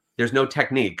 there's no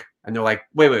technique. And they're like,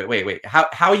 wait. How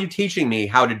are you teaching me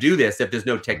how to do this if there's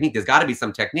no technique? There's got to be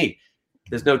some technique.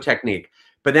 There's no technique.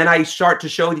 But then I start to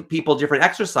show people different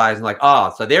exercises, and like,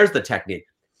 so there's the technique.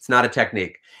 It's not a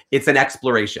technique. It's an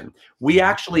exploration. We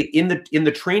actually, in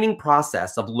the training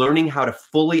process of learning how to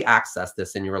fully access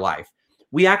this in your life,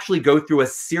 we actually go through a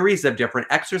series of different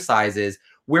exercises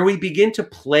where we begin to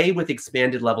play with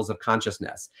expanded levels of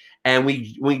consciousness. And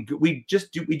we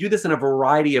do this in a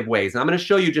variety of ways. And I'm going to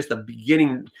show you just a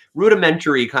beginning,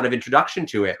 rudimentary kind of introduction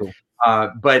to it. Cool.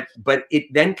 But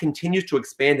it then continues to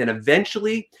expand, and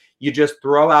eventually you just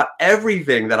throw out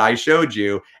everything that I showed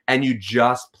you and you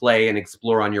just play and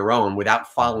explore on your own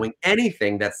without following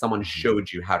anything that someone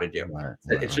showed you how to do. Right,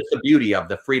 It's just the beauty of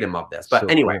the freedom of this. But So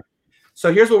anyway, cool.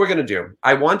 so here's what we're going to do.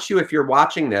 I want you, if you're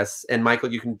watching this, and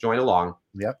Michael, you can join along.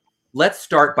 Yep. Let's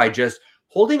start by just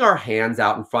holding our hands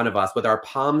out in front of us with our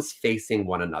palms facing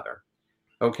one another.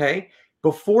 Okay?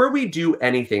 Before we do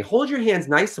anything, hold your hands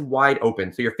nice and wide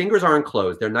open. So your fingers aren't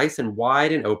closed. They're nice and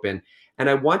wide and open. And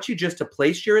I want you just to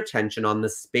place your attention on the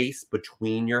space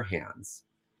between your hands.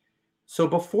 So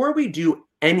before we do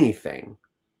anything,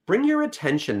 bring your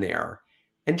attention there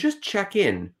and just check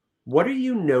in. What are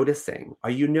you noticing? Are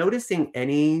you noticing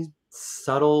any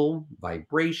subtle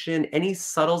vibration, any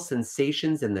subtle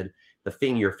sensations in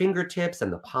your fingertips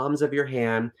and the palms of your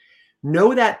hand?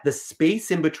 Know that the space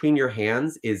in between your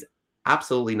hands is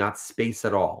absolutely not space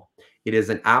at all.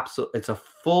 It's a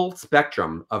full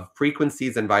spectrum of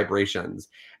frequencies and vibrations.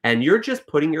 And you're just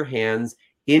putting your hands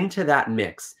into that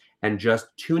mix and just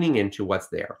tuning into what's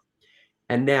there.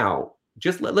 And now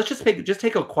let's just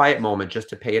take a quiet moment just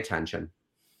to pay attention.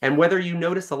 And whether you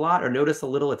notice a lot or notice a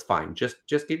little, it's fine. Just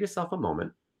give yourself a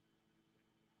moment.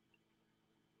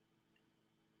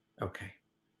 Okay.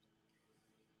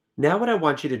 Now what I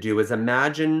want you to do is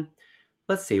imagine,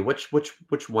 let's see, which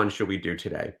one should we do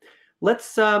today?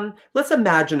 Let's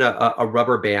imagine a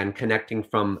rubber band connecting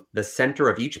from the center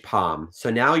of each palm. So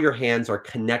now your hands are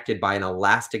connected by an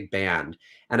elastic band,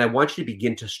 and I want you to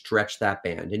begin to stretch that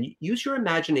band. And use your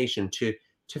imagination to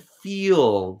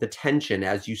feel the tension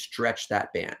as you stretch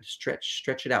that band.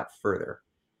 Stretch it out further.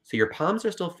 So your palms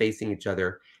are still facing each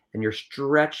other, and you're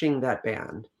stretching that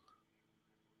band.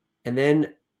 And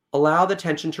then allow the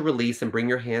tension to release and bring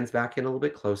your hands back in a little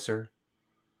bit closer.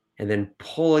 And then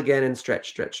pull again and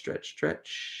stretch.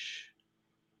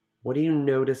 What are you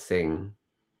noticing?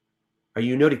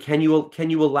 Can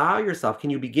you allow yourself, can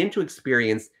you begin to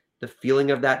experience the feeling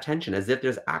of that tension as if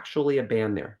there's actually a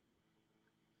band there?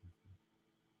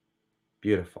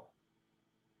 Beautiful.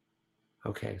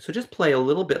 Okay, so just play a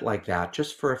little bit like that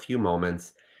just for a few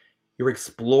moments. You're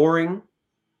exploring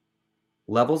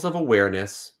levels of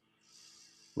awareness,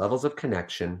 levels of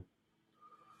connection.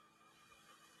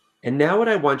 And now what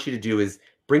I want you to do is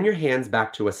bring your hands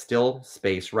back to a still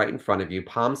space right in front of you,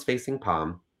 palms facing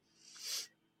palm.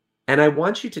 And I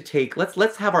want you to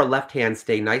let's have our left hand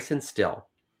stay nice and still.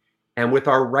 And with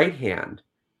our right hand,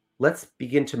 let's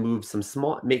begin to move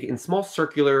make it in small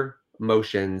circular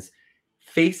motions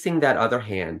facing that other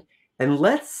hand. And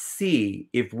let's see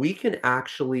if we can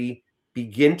actually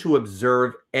begin to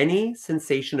observe any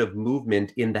sensation of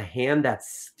movement in the hand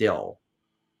that's still.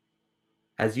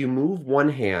 As you move one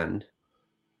hand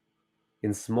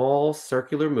in small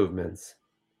circular movements,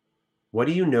 what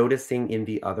are you noticing in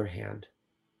the other hand?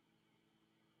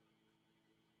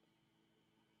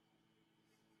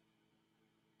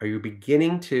 Are you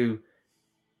beginning to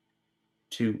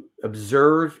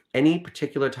observe any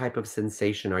particular type of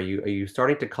sensation? Are you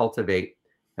starting to cultivate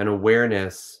an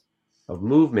awareness of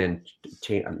movement,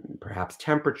 perhaps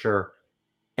temperature,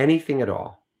 anything at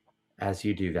all as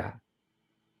you do that?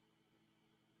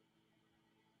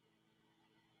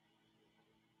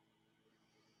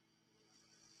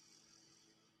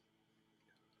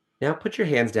 Now put your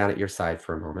hands down at your side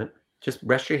for a moment. Just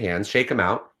rest your hands, shake them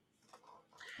out.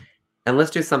 And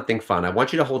let's do something fun. I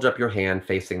want you to hold up your hand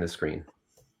facing the screen.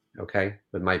 Okay?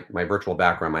 With my virtual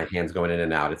background, my hands going in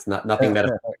and out. It's nothing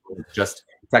metaphysical, it's just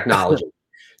technology.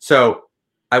 So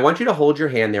I want you to hold your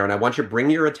hand there, and I want you to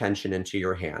bring your attention into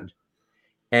your hand.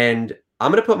 And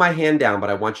I'm going to put my hand down,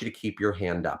 but I want you to keep your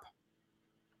hand up.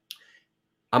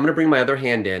 I'm going to bring my other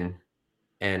hand in,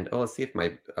 and let's see if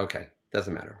okay,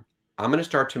 doesn't matter. I'm going to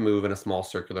start to move in a small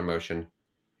circular motion,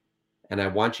 and I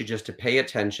want you just to pay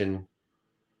attention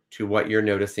to what you're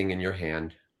noticing in your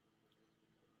hand.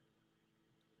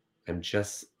 I'm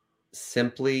just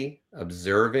simply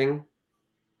observing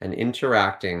and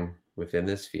interacting within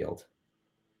this field.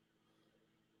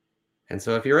 And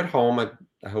so if you're at home,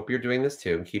 I hope you're doing this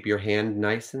too. Keep your hand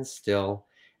nice and still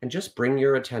and just bring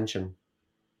your attention.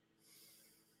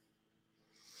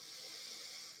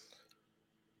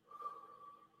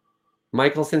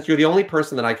 Michael, since you're the only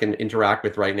person that I can interact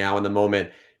with right now in the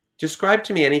moment, describe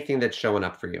to me anything that's showing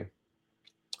up for you.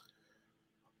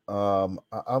 I'm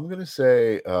going to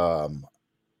say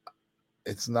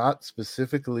it's not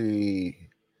specifically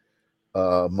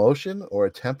motion or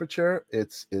a temperature.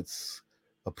 It's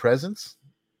a presence.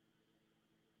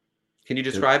 Can you It,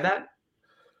 describe that?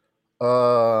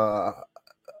 uh,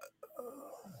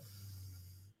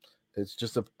 it's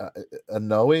just a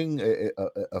knowing,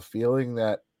 a feeling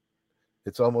that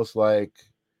it's almost like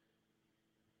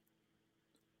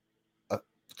uh,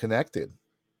 connected,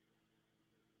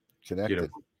 connected.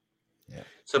 Beautiful. Yeah.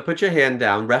 So put your hand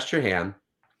down, rest your hand.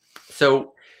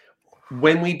 So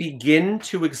when we begin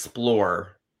to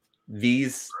explore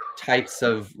these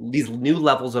new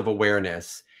levels of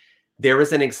awareness, there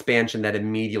is an expansion that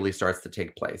immediately starts to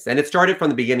take place. And it started from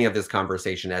the beginning of this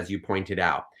conversation, as you pointed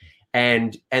out.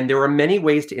 And there are many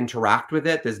ways to interact with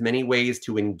it. There's many ways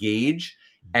to engage,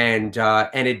 and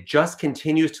it just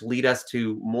continues to lead us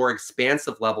to more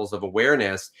expansive levels of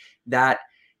awareness that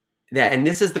and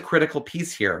this is the critical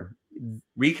piece here.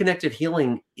 Reconnective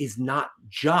healing is not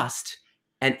just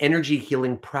an energy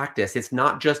healing practice. It's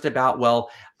not just about, well,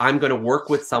 I'm going to work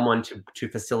with someone to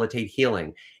facilitate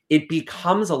healing. It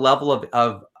becomes a level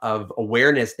of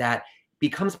awareness that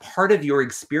becomes part of your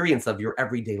experience of your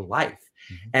everyday life.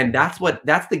 And that's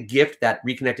the gift that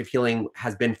reconnective healing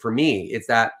has been for me. It's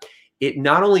that it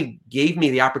not only gave me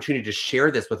the opportunity to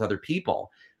share this with other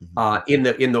people, in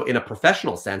a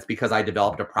professional sense, because I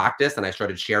developed a practice and I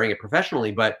started sharing it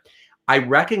professionally. But I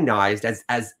recognized,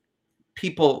 as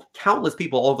people, countless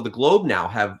people all over the globe now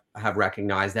have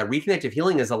recognized, that reconnective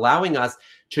healing is allowing us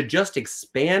to just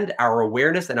expand our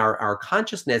awareness and our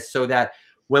consciousness, so that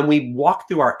when we walk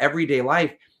through our everyday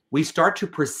life, we start to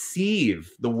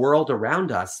perceive the world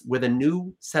around us with a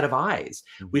new set of eyes.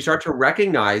 We start to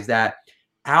recognize that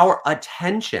our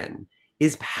attention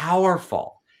is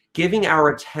powerful. Giving our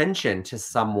attention to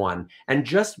someone and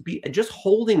just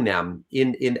holding them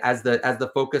in as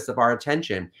the focus of our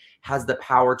attention has the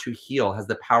power to heal, has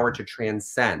the power to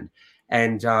transcend.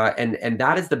 And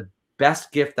that is the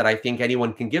best gift that I think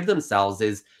anyone can give themselves,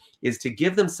 is to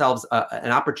give themselves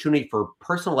an opportunity for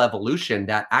personal evolution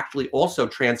that actually also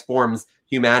transforms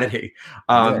humanity.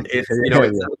 Yeah. It's, Yeah.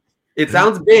 it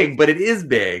sounds big, but it is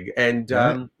big. And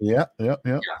Yeah. Yeah. Yeah.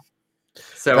 Yeah. yeah.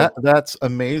 So That's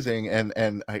amazing,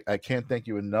 and I can't thank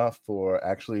you enough for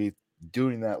actually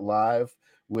doing that live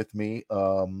with me.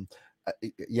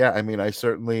 Yeah, I mean, I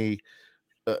certainly,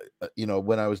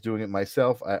 when I was doing it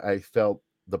myself, I felt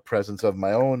the presence of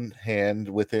my own hand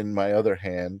within my other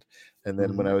hand, and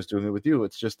then when I was doing it with you,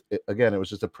 it's just again, it was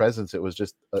just a presence. It was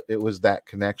just it was that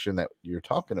connection that you're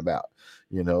talking about.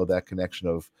 That connection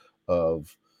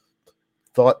of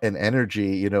thought and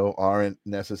energy, aren't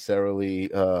necessarily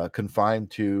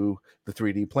confined to the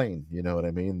 3D plane. You know what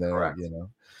I mean? They're, correct.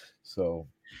 So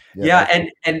yeah, Yeah,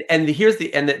 that's and here's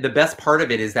the best part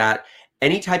of it is that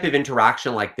any type of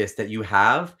interaction like this that you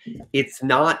have, it's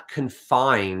not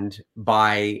confined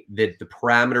by the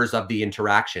parameters of the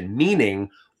interaction. Meaning,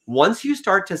 once you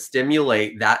start to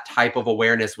stimulate that type of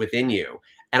awareness within you,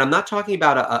 and I'm not talking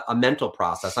about a mental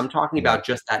process, I'm talking right, about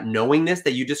just that knowingness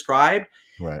that you described,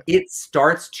 right, it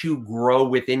starts to grow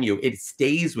within you. It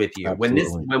stays with you.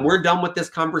 absolutely, When we're done with this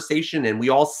conversation and we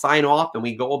all sign off and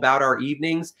we go about our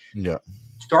evenings, yeah,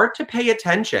 start to pay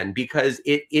attention, because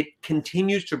it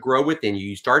continues to grow within you.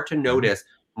 You start to mhm, notice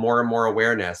more and more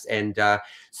awareness. And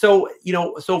so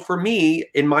for me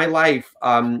in my life,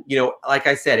 like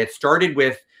I said, it started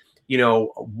with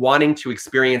wanting to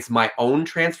experience my own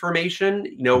transformation,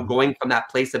 mhm, going from that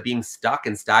place of being stuck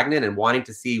and stagnant and wanting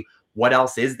to see what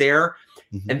else is there.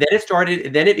 mhm, And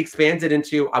then it expanded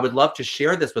into, I would love to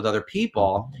share this with other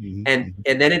people. mhm, mhm,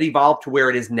 And then it evolved to where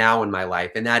it is now in my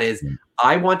life. And that is, mhm,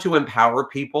 I want to empower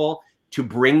people to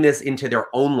bring this into their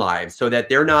own lives, so that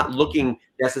they're not looking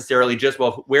necessarily just,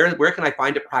 well, where can I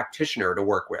find a practitioner to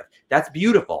work with? That's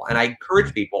beautiful. And I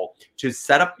encourage people to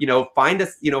set up,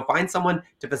 find someone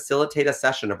to facilitate a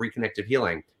session of reconnective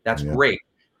healing. That's yeah, great.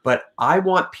 But I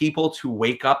want people to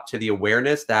wake up to the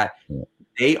awareness that yeah,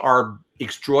 they are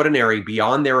extraordinary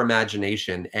beyond their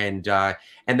imagination. And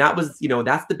that was,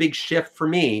 that's the big shift for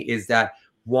me, is that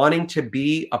wanting to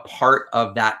be a part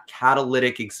of that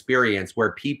catalytic experience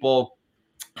where people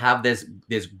have this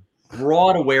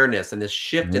broad awareness and this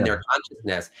shift in yeah, their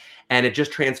consciousness, and it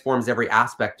just transforms every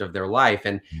aspect of their life.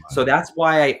 And so right. that's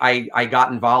why I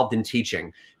got involved in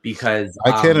teaching, because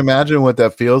I can't imagine what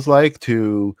that feels like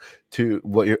to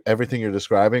what you're everything you're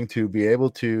describing, to be able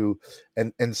to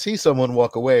and see someone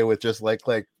walk away with just like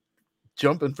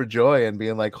jumping for joy and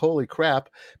being like, holy crap.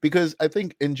 Because I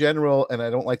think in general, and I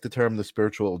don't like the term the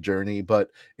spiritual journey, but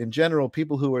in general,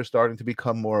 people who are starting to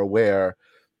become more aware,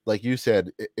 like you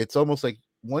said, it's almost like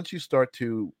once you start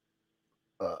to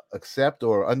accept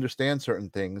or understand certain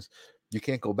things, you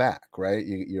can't go back, right?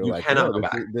 You're You like, cannot no, go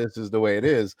back. this is the way it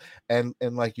is. And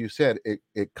like you said,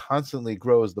 it constantly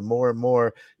grows. The more and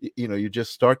more, you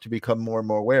just start to become more and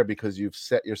more aware because you've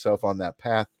set yourself on that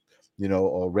path,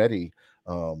 already.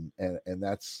 And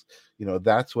that's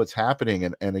what's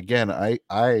happening. And again, I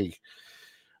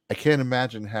can't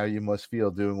imagine how you must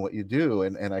feel doing what you do,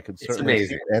 and I could It's certainly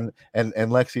see amazing. it.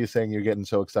 And Lexi is saying you're getting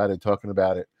so excited talking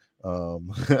about it, and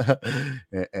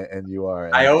you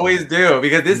are, I always do,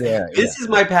 because this yeah, yeah, this is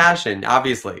my passion,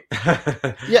 obviously.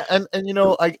 yeah, and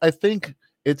I think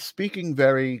it's speaking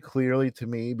very clearly to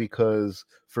me because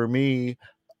for me,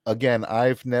 again,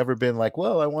 I've never been like,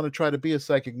 well, I want to try to be a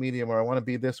psychic medium, or I want to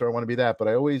be this, or I want to be that, but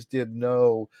I always did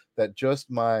know that just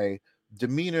my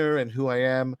demeanor and who I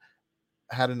am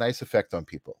had a nice effect on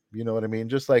people. You know what I mean?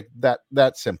 Just like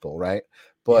that simple, right?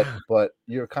 But Yeah. but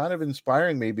you're kind of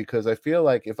inspiring me because I feel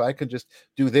like if I could just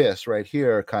do this right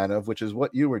here, kind of, which is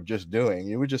what you were just doing.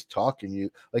 You were just talking. You,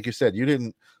 like you said, you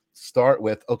didn't start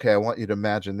with, okay, I want you to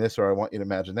imagine this, or I want you to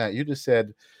imagine that.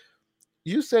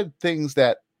 You said things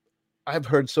that I've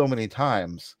heard so many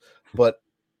times, but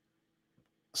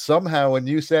somehow when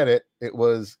you said it,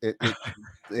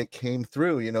 it came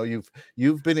through.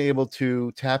 You've been able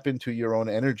to tap into your own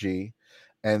energy,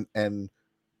 and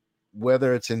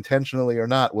whether it's intentionally or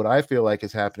not, what I feel like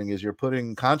is happening is you're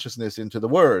putting consciousness into the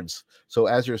words. So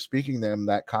as you're speaking them,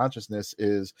 that consciousness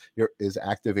is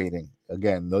activating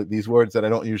again, these words that I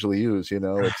don't usually use.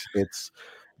 It's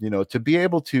to be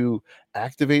able to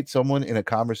activate someone in a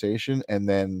conversation and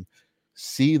then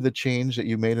see the change that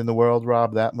you made in the world,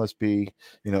 Rob. That must be,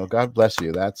 God bless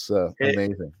you. That's It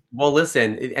amazing. Well,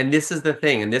 listen, and this is the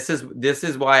thing, and this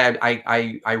is why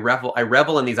I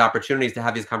revel in these opportunities to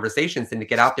have these conversations and to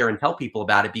get out there and tell people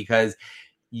about it, because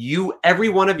every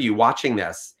one of you watching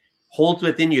this holds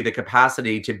within you the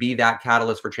capacity to be that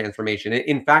catalyst for transformation.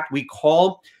 In fact, we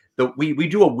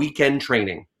do a weekend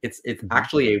training. It's Mhm.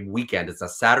 actually a weekend. It's a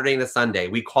Saturday and a Sunday.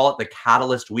 We call it the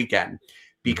Catalyst Weekend Mhm.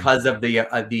 because of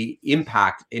the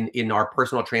impact in our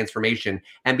personal transformation,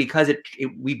 and because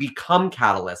we become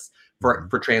catalysts for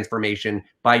Mhm. transformation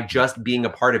by just being a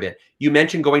part of it. You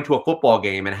mentioned going to a football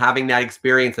game and having that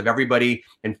experience of everybody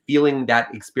and feeling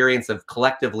that experience of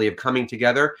collectively of coming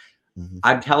together. Mhm.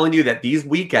 I'm telling you that these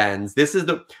weekends,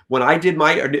 when I did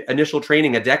my initial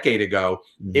training a decade ago,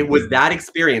 it Mhm. was that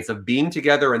experience of being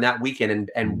together in that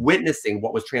weekend and Mhm. witnessing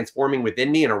what was transforming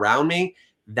within me and around me.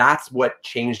 That's what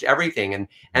changed everything. And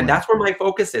Right. that's where my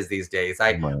focus is these days.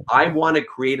 I Right. I want to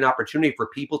create an opportunity for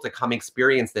people to come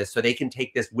experience this so they can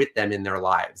take this with them in their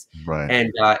lives. Right.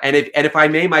 And if I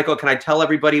may, Michael, can I tell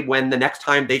everybody when the next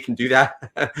time they can do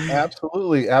that?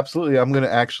 Absolutely, absolutely. I'm going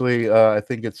to actually, I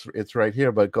think it's right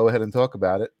here, but go ahead and talk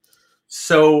about it.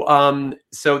 So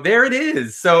there it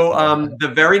is. So the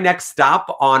very next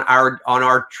stop on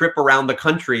our trip around the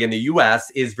country in the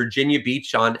U.S. is Virginia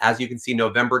Beach on, as you can see,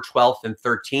 November 12th and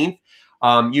 13th.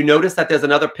 You notice that there's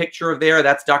another picture of there.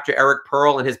 That's Dr. Eric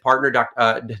Pearl and his partner,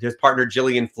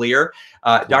 Jillian Fleer.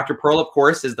 Cool. Dr. Pearl, of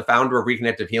course, is the founder of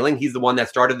Reconnective Healing. He's the one that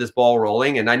started this ball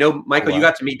rolling. And I know, Oh, Michael, you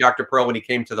wow. got to meet Dr. Pearl when he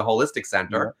came to the Holistic Yeah.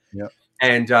 Center. Yeah.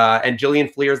 And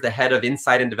Jillian Fleer is the head of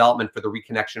Insight and Development for the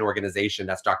Reconnection organization.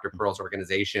 That's Dr. Pearl's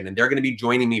organization. And they're going to be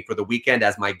joining me for the weekend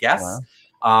as my guests.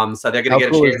 Wow. So they're going to How get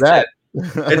a cool is chance to.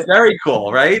 that? It's very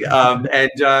cool, right?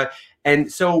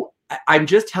 And so I'm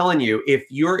just telling you,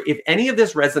 if any of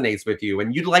this resonates with you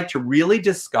and you'd like to really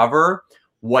discover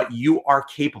what you are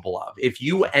capable of, if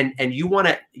you and you want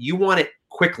it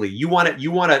quickly, you want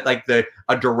it like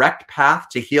a direct path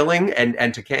to healing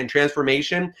and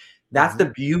transformation. That's Mhm. the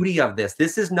beauty of this.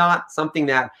 This is not something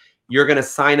that you're going to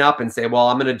sign up and say, well,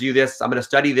 I'm going to do this. I'm going to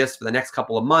study this for the next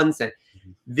couple of months. And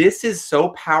Mhm. this is so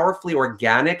powerfully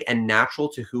organic and natural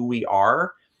to who we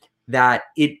are that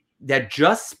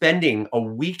just spending a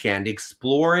weekend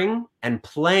exploring and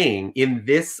playing in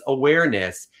this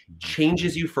awareness Mhm.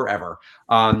 changes you forever.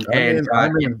 Um, I'm and in. uh,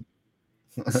 I'm in.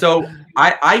 so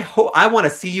I hope I want to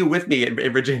see you with me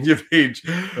in Virginia Beach.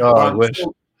 Oh, I Um, wish.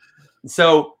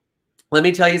 so let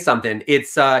me tell you something.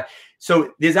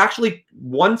 So there's actually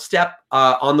one step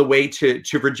on the way to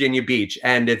Virginia Beach,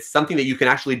 and it's something that you can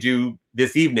actually do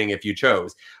this evening if you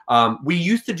chose. We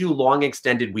used to do long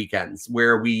extended weekends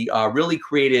where we really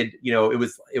created, it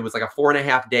was like a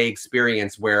 4.5 day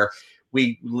experience where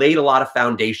we laid a lot of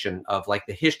foundation of like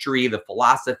the history, the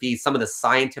philosophy, some of the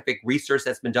scientific research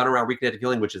that's been done around reconnective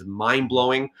healing, which is mind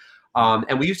blowing.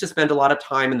 And we used to spend a lot of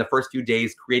time in the first few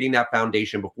days creating that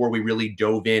foundation before we really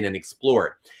dove in and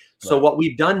explored. So Right. what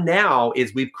we've done now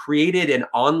is we've created an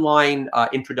online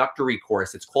introductory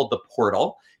course. It's called the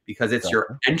Portal because it's your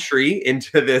Gotcha. entry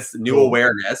into this new Cool.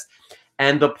 awareness.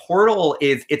 And the portal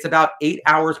it's about 8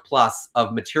 hours plus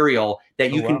of material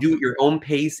that you can do at your own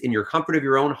pace in your comfort of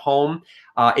your own home.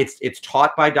 It's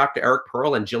taught by Dr. Eric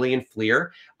Pearl and Jillian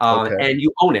Fleer, and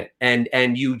you own it,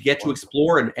 and you get to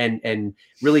explore and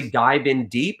really dive in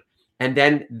deep. And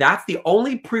then that's the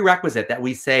only prerequisite that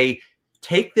we say,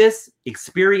 take this,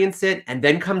 experience it, and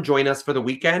then come join us for the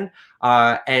weekend.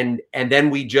 And then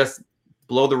we just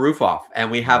blow the roof off, and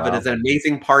we have it as an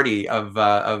amazing party of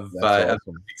expansion.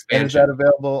 And is that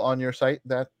available on your site,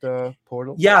 that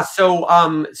portal? Yeah. So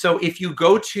if you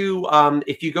go to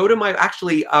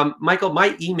Michael,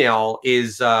 my email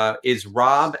is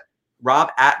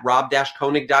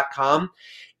rob@rob-koenig.com.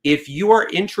 If you are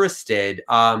interested,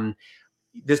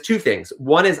 there's two things.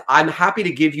 One is I'm happy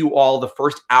to give you all the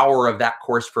first hour of that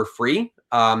course for free,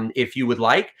 if you would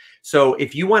like. So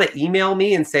if you want to email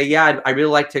me and say, yeah, I really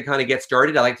like to kind of get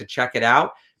started, I'd like to check it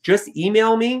out, just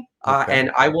email me, and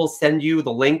I will send you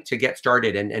the link to get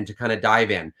started and to kind of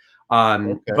dive in.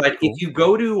 But if you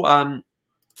go to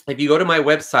my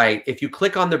website, if you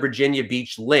click on the Virginia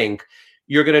Beach link,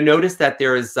 you're going to notice that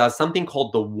there is something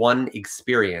called the One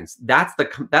Experience. That's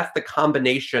the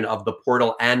combination of the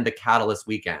portal and the Catalyst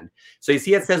weekend. So you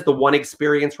see it says the One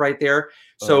Experience right there.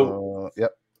 So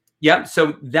yep.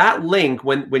 So that link,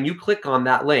 when you click on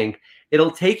that link,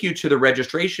 it'll take you to the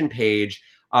registration page,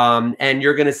 and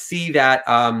you're going to see that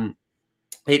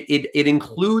it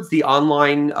includes the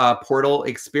online portal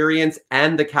experience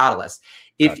and the Catalyst.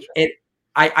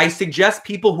 I suggest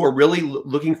people who are really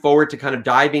looking forward to kind of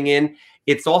diving in.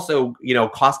 It's also,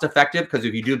 cost effective, because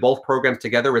if you do both programs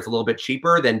together, it's a little bit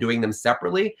cheaper than doing them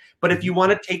separately. But if you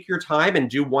want to take your time and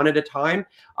do one at a time,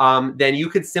 then you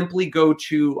could simply go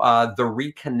to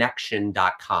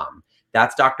thereconnection.com.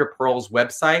 That's Dr. Pearl's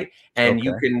website, and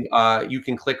you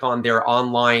can click on their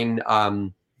online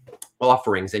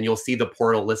offerings, and you'll see the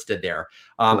portal listed there.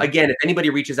 Again, if anybody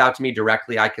reaches out to me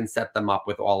directly, I can set them up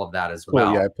with all of that as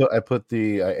well. Yeah, I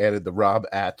added the Rob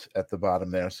at the bottom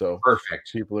there, so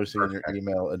perfect. People are seeing your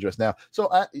email address now.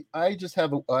 So I just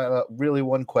have really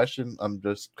one question. I'm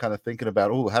just kind of thinking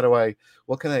about,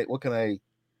 what can I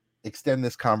extend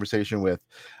this conversation with?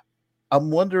 I'm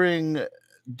wondering,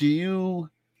 do you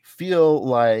feel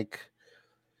like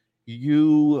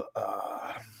you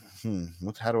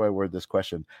how do I word this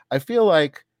question? I feel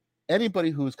like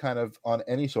anybody who's kind of on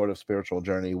any sort of spiritual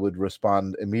journey would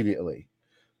respond immediately.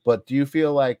 But do you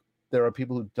feel like there are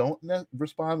people who don't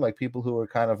respond, like people who are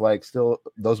kind of like still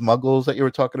those muggles that you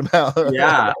were talking about?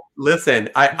 Yeah. Listen,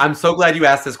 I'm so glad you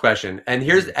asked this question. And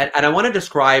I want to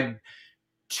describe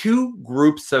two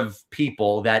groups of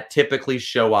people that typically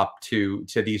show up to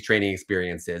these training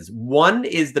experiences. One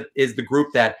is the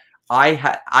group that I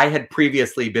had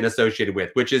previously been associated with,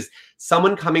 which is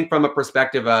someone coming from a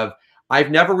perspective of,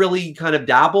 I've never really kind of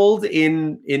dabbled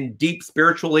in deep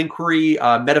spiritual inquiry,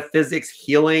 metaphysics,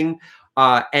 healing,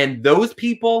 and those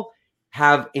people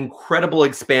have incredible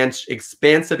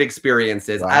expansive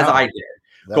experiences, as I did.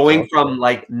 That's going from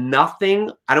like nothing.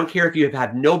 I don't care if you have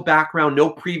had no background,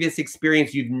 no previous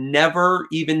experience, you've never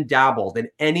even dabbled in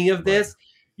any of this,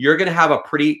 you're going to have a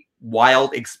pretty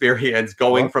wild experience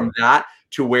going from that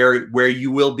to where you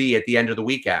will be at the end of the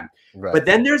weekend. But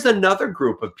then there's another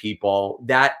group of people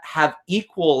that have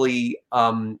equally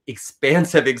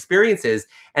expansive experiences.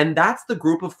 And that's the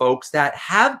group of folks that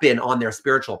have been on their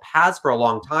spiritual paths for a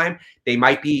long time. They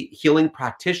might be healing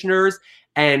practitioners,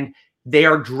 and they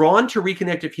are drawn to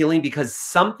reconnective healing because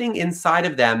something inside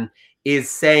of them is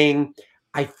saying,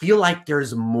 I feel like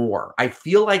there's more. I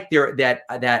feel like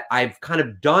that I've kind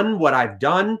of done what I've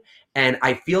done. And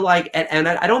I feel like, and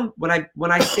I don't, when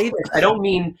I say this, I don't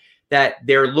mean that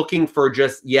they're looking for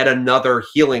just yet another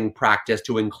healing practice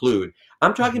to include.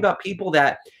 I'm talking about people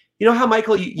that, how,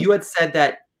 Michael, you had said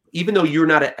that even though you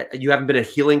haven't been a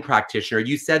healing practitioner,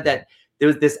 you said that there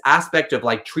was this aspect of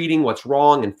like treating what's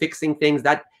wrong and fixing things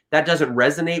that doesn't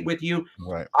resonate with you.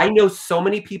 Right. I know so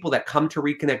many people that come to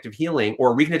reconnective healing,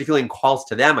 or reconnective healing calls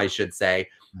to them, I should say,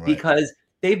 because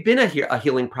they've been a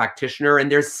healing practitioner,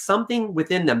 and there's something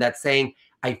within them that's saying,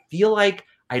 I feel like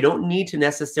I don't need to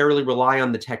necessarily rely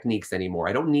on the techniques anymore.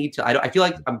 I don't need to, I feel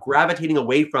like I'm gravitating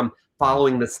away from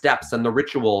following the steps and the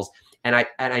rituals. And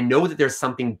I know that there's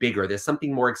something bigger, there's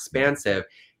something more expansive.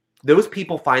 Those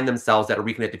people find themselves at a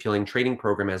reconnective healing training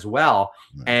program as well.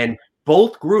 And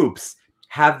both groups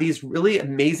have these really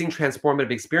amazing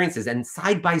transformative experiences, and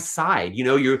side by side, you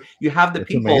have the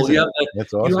people, amazing.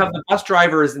 You have the bus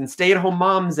drivers and stay-at-home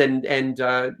moms and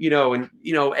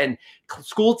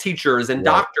school teachers and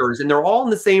doctors, and they're all in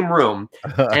the same room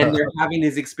and they're having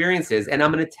these experiences. And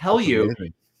I'm going to tell you,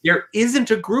 there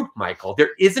isn't a group, Michael,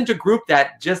 there isn't a group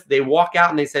that just, they walk out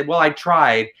and they say, well, I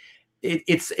tried.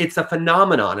 it's a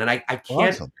phenomenon, and I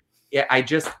can't. Awesome. Yeah, I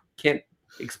just can't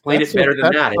explain it better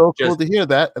than that. So It's cool just to hear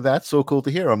that. That's so cool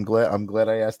to hear. I'm glad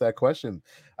I asked that question.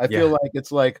 I feel yeah. like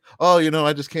it's like, oh,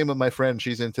 I just came with my friend.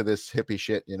 She's into this hippie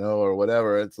shit, or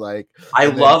whatever. It's like,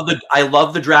 and then I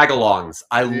love the drag-alongs.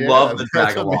 I yeah, love the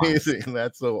that's drag-alongs. amazing.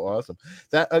 That's so awesome.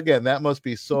 That again, that must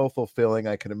be so fulfilling.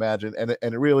 I can imagine, and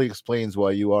it really explains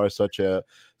why you are such a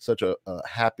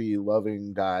happy,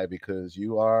 loving guy, because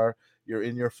you're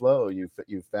in your flow. You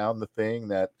found the thing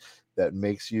that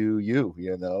makes you,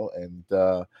 and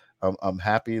I'm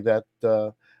happy that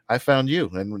I found you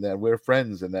and that we're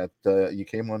friends and that you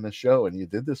came on the show and you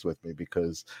did this with me,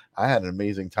 because I had an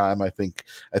amazing time. I think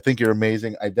you're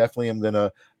amazing. I definitely am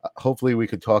gonna. Hopefully, we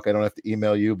could talk. I don't have to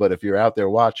email you, but if you're out there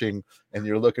watching and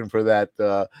you're looking for that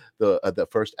the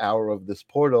first hour of this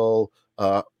portal,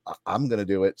 I'm gonna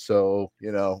do it. So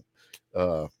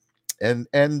Uh,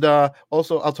 and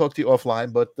also I'll talk to you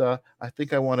offline, but I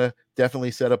think I want to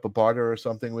definitely set up a barter or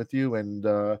something with you, and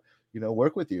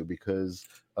work with you, because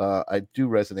I do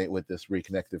resonate with this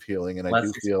reconnective healing, and I do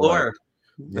Let's feel like, explore.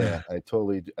 yeah, I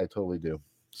totally do.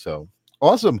 So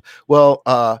awesome. Well,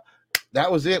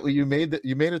 that was it. Well, you made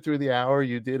it through the hour.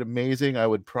 You did amazing. I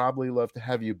would probably love to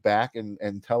have you back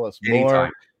and tell us more.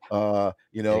 Anytime.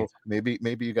 Anytime.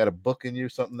 Maybe you got a book in you,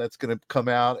 something that's going to come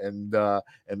out, and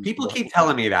People keep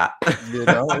telling me that.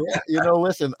 yeah,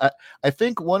 listen, I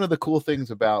think one of the cool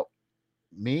things about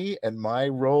me and my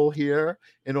role here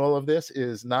in all of this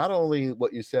is not only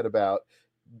what you said about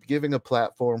giving a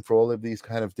platform for all of these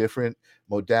kind of different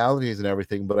modalities and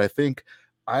everything, but I think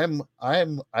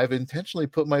I've intentionally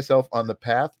put myself on the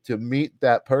path to meet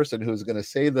that person who's going to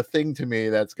say the thing to me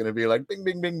that's going to be like bing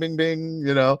bing bing bing bing,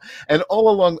 and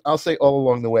I'll say all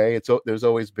along the way, there's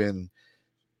always been,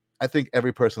 I think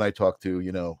every person I talk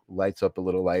to, lights up a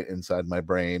little light inside my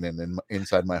brain and then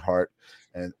inside my heart,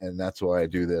 and that's why I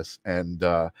do this. And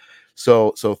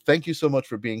so thank you so much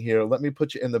for being here. Let me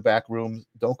put you in the back room.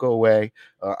 Don't go away.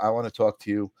 I want to talk to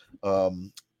you,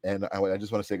 and I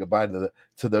just want to say goodbye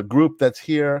to the group that's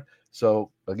here. So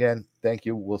again, thank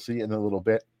you. We'll see you in a little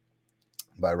bit.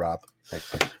 Bye, Rob.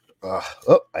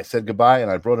 I said goodbye and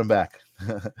I brought him back.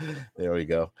 There we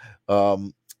go.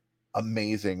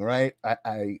 Amazing, right?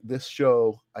 This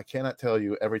show, I cannot tell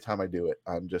you, every time I do it,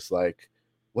 I'm just like,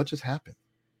 what just happened?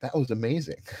 That was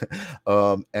amazing.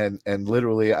 And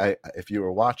literally, if you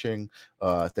were watching,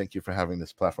 thank you for having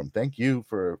this platform. Thank you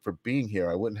for being here.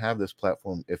 I wouldn't have this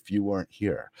platform if you weren't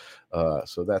here.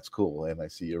 So that's cool. And I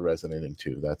see you're resonating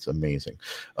too. That's amazing.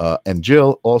 And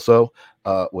Jill also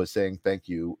was saying thank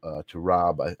you to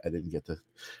Rob. I didn't get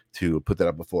to put that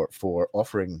up before, for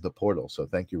offering the portal. So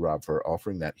thank you, Rob, for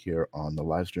offering that here on the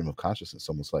live stream of consciousness,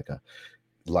 almost like a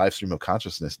live stream of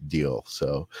consciousness deal.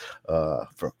 So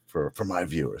for my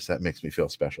viewers, that makes me feel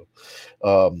special.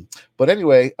 But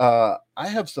anyway, I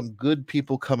have some good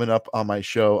people coming up on my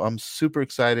show. I'm super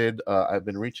excited. I've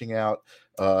been reaching out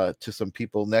to some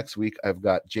people. Next week I've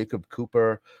got Jacob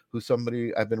Cooper, who's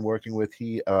somebody I've been working with.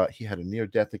 He had a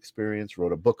near-death experience,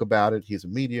 wrote a book about it. He's a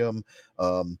medium,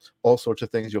 all sorts of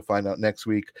things you'll find out next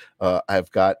week. I've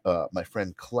got my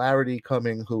friend Clarity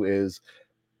coming, who is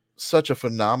such a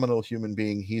phenomenal human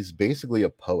being. He's basically a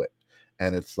poet,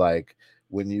 and it's like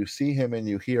when you see him and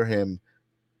you hear him,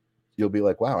 you'll be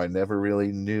like, wow, I never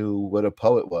really knew what a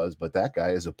poet was, but that guy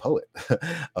is a poet.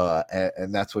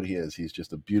 And that's what he is. He's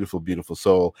just a beautiful, beautiful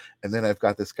soul. And then I've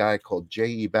got this guy called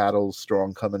J.E. Battles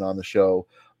Strong coming on the show,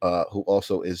 who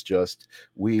also is just,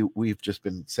 we've just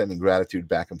been sending gratitude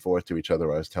back and forth to each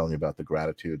other. I was telling you about the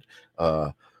gratitude.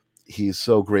 He's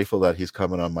so grateful that he's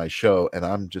coming on my show, and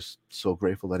I'm just so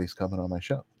grateful that he's coming on my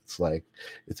show. It's like,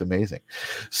 it's amazing.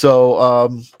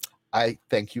 So I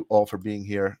thank you all for being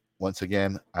here. Once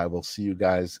again, I will see you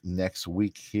guys next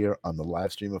week here on the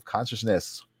live stream of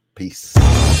consciousness. Peace.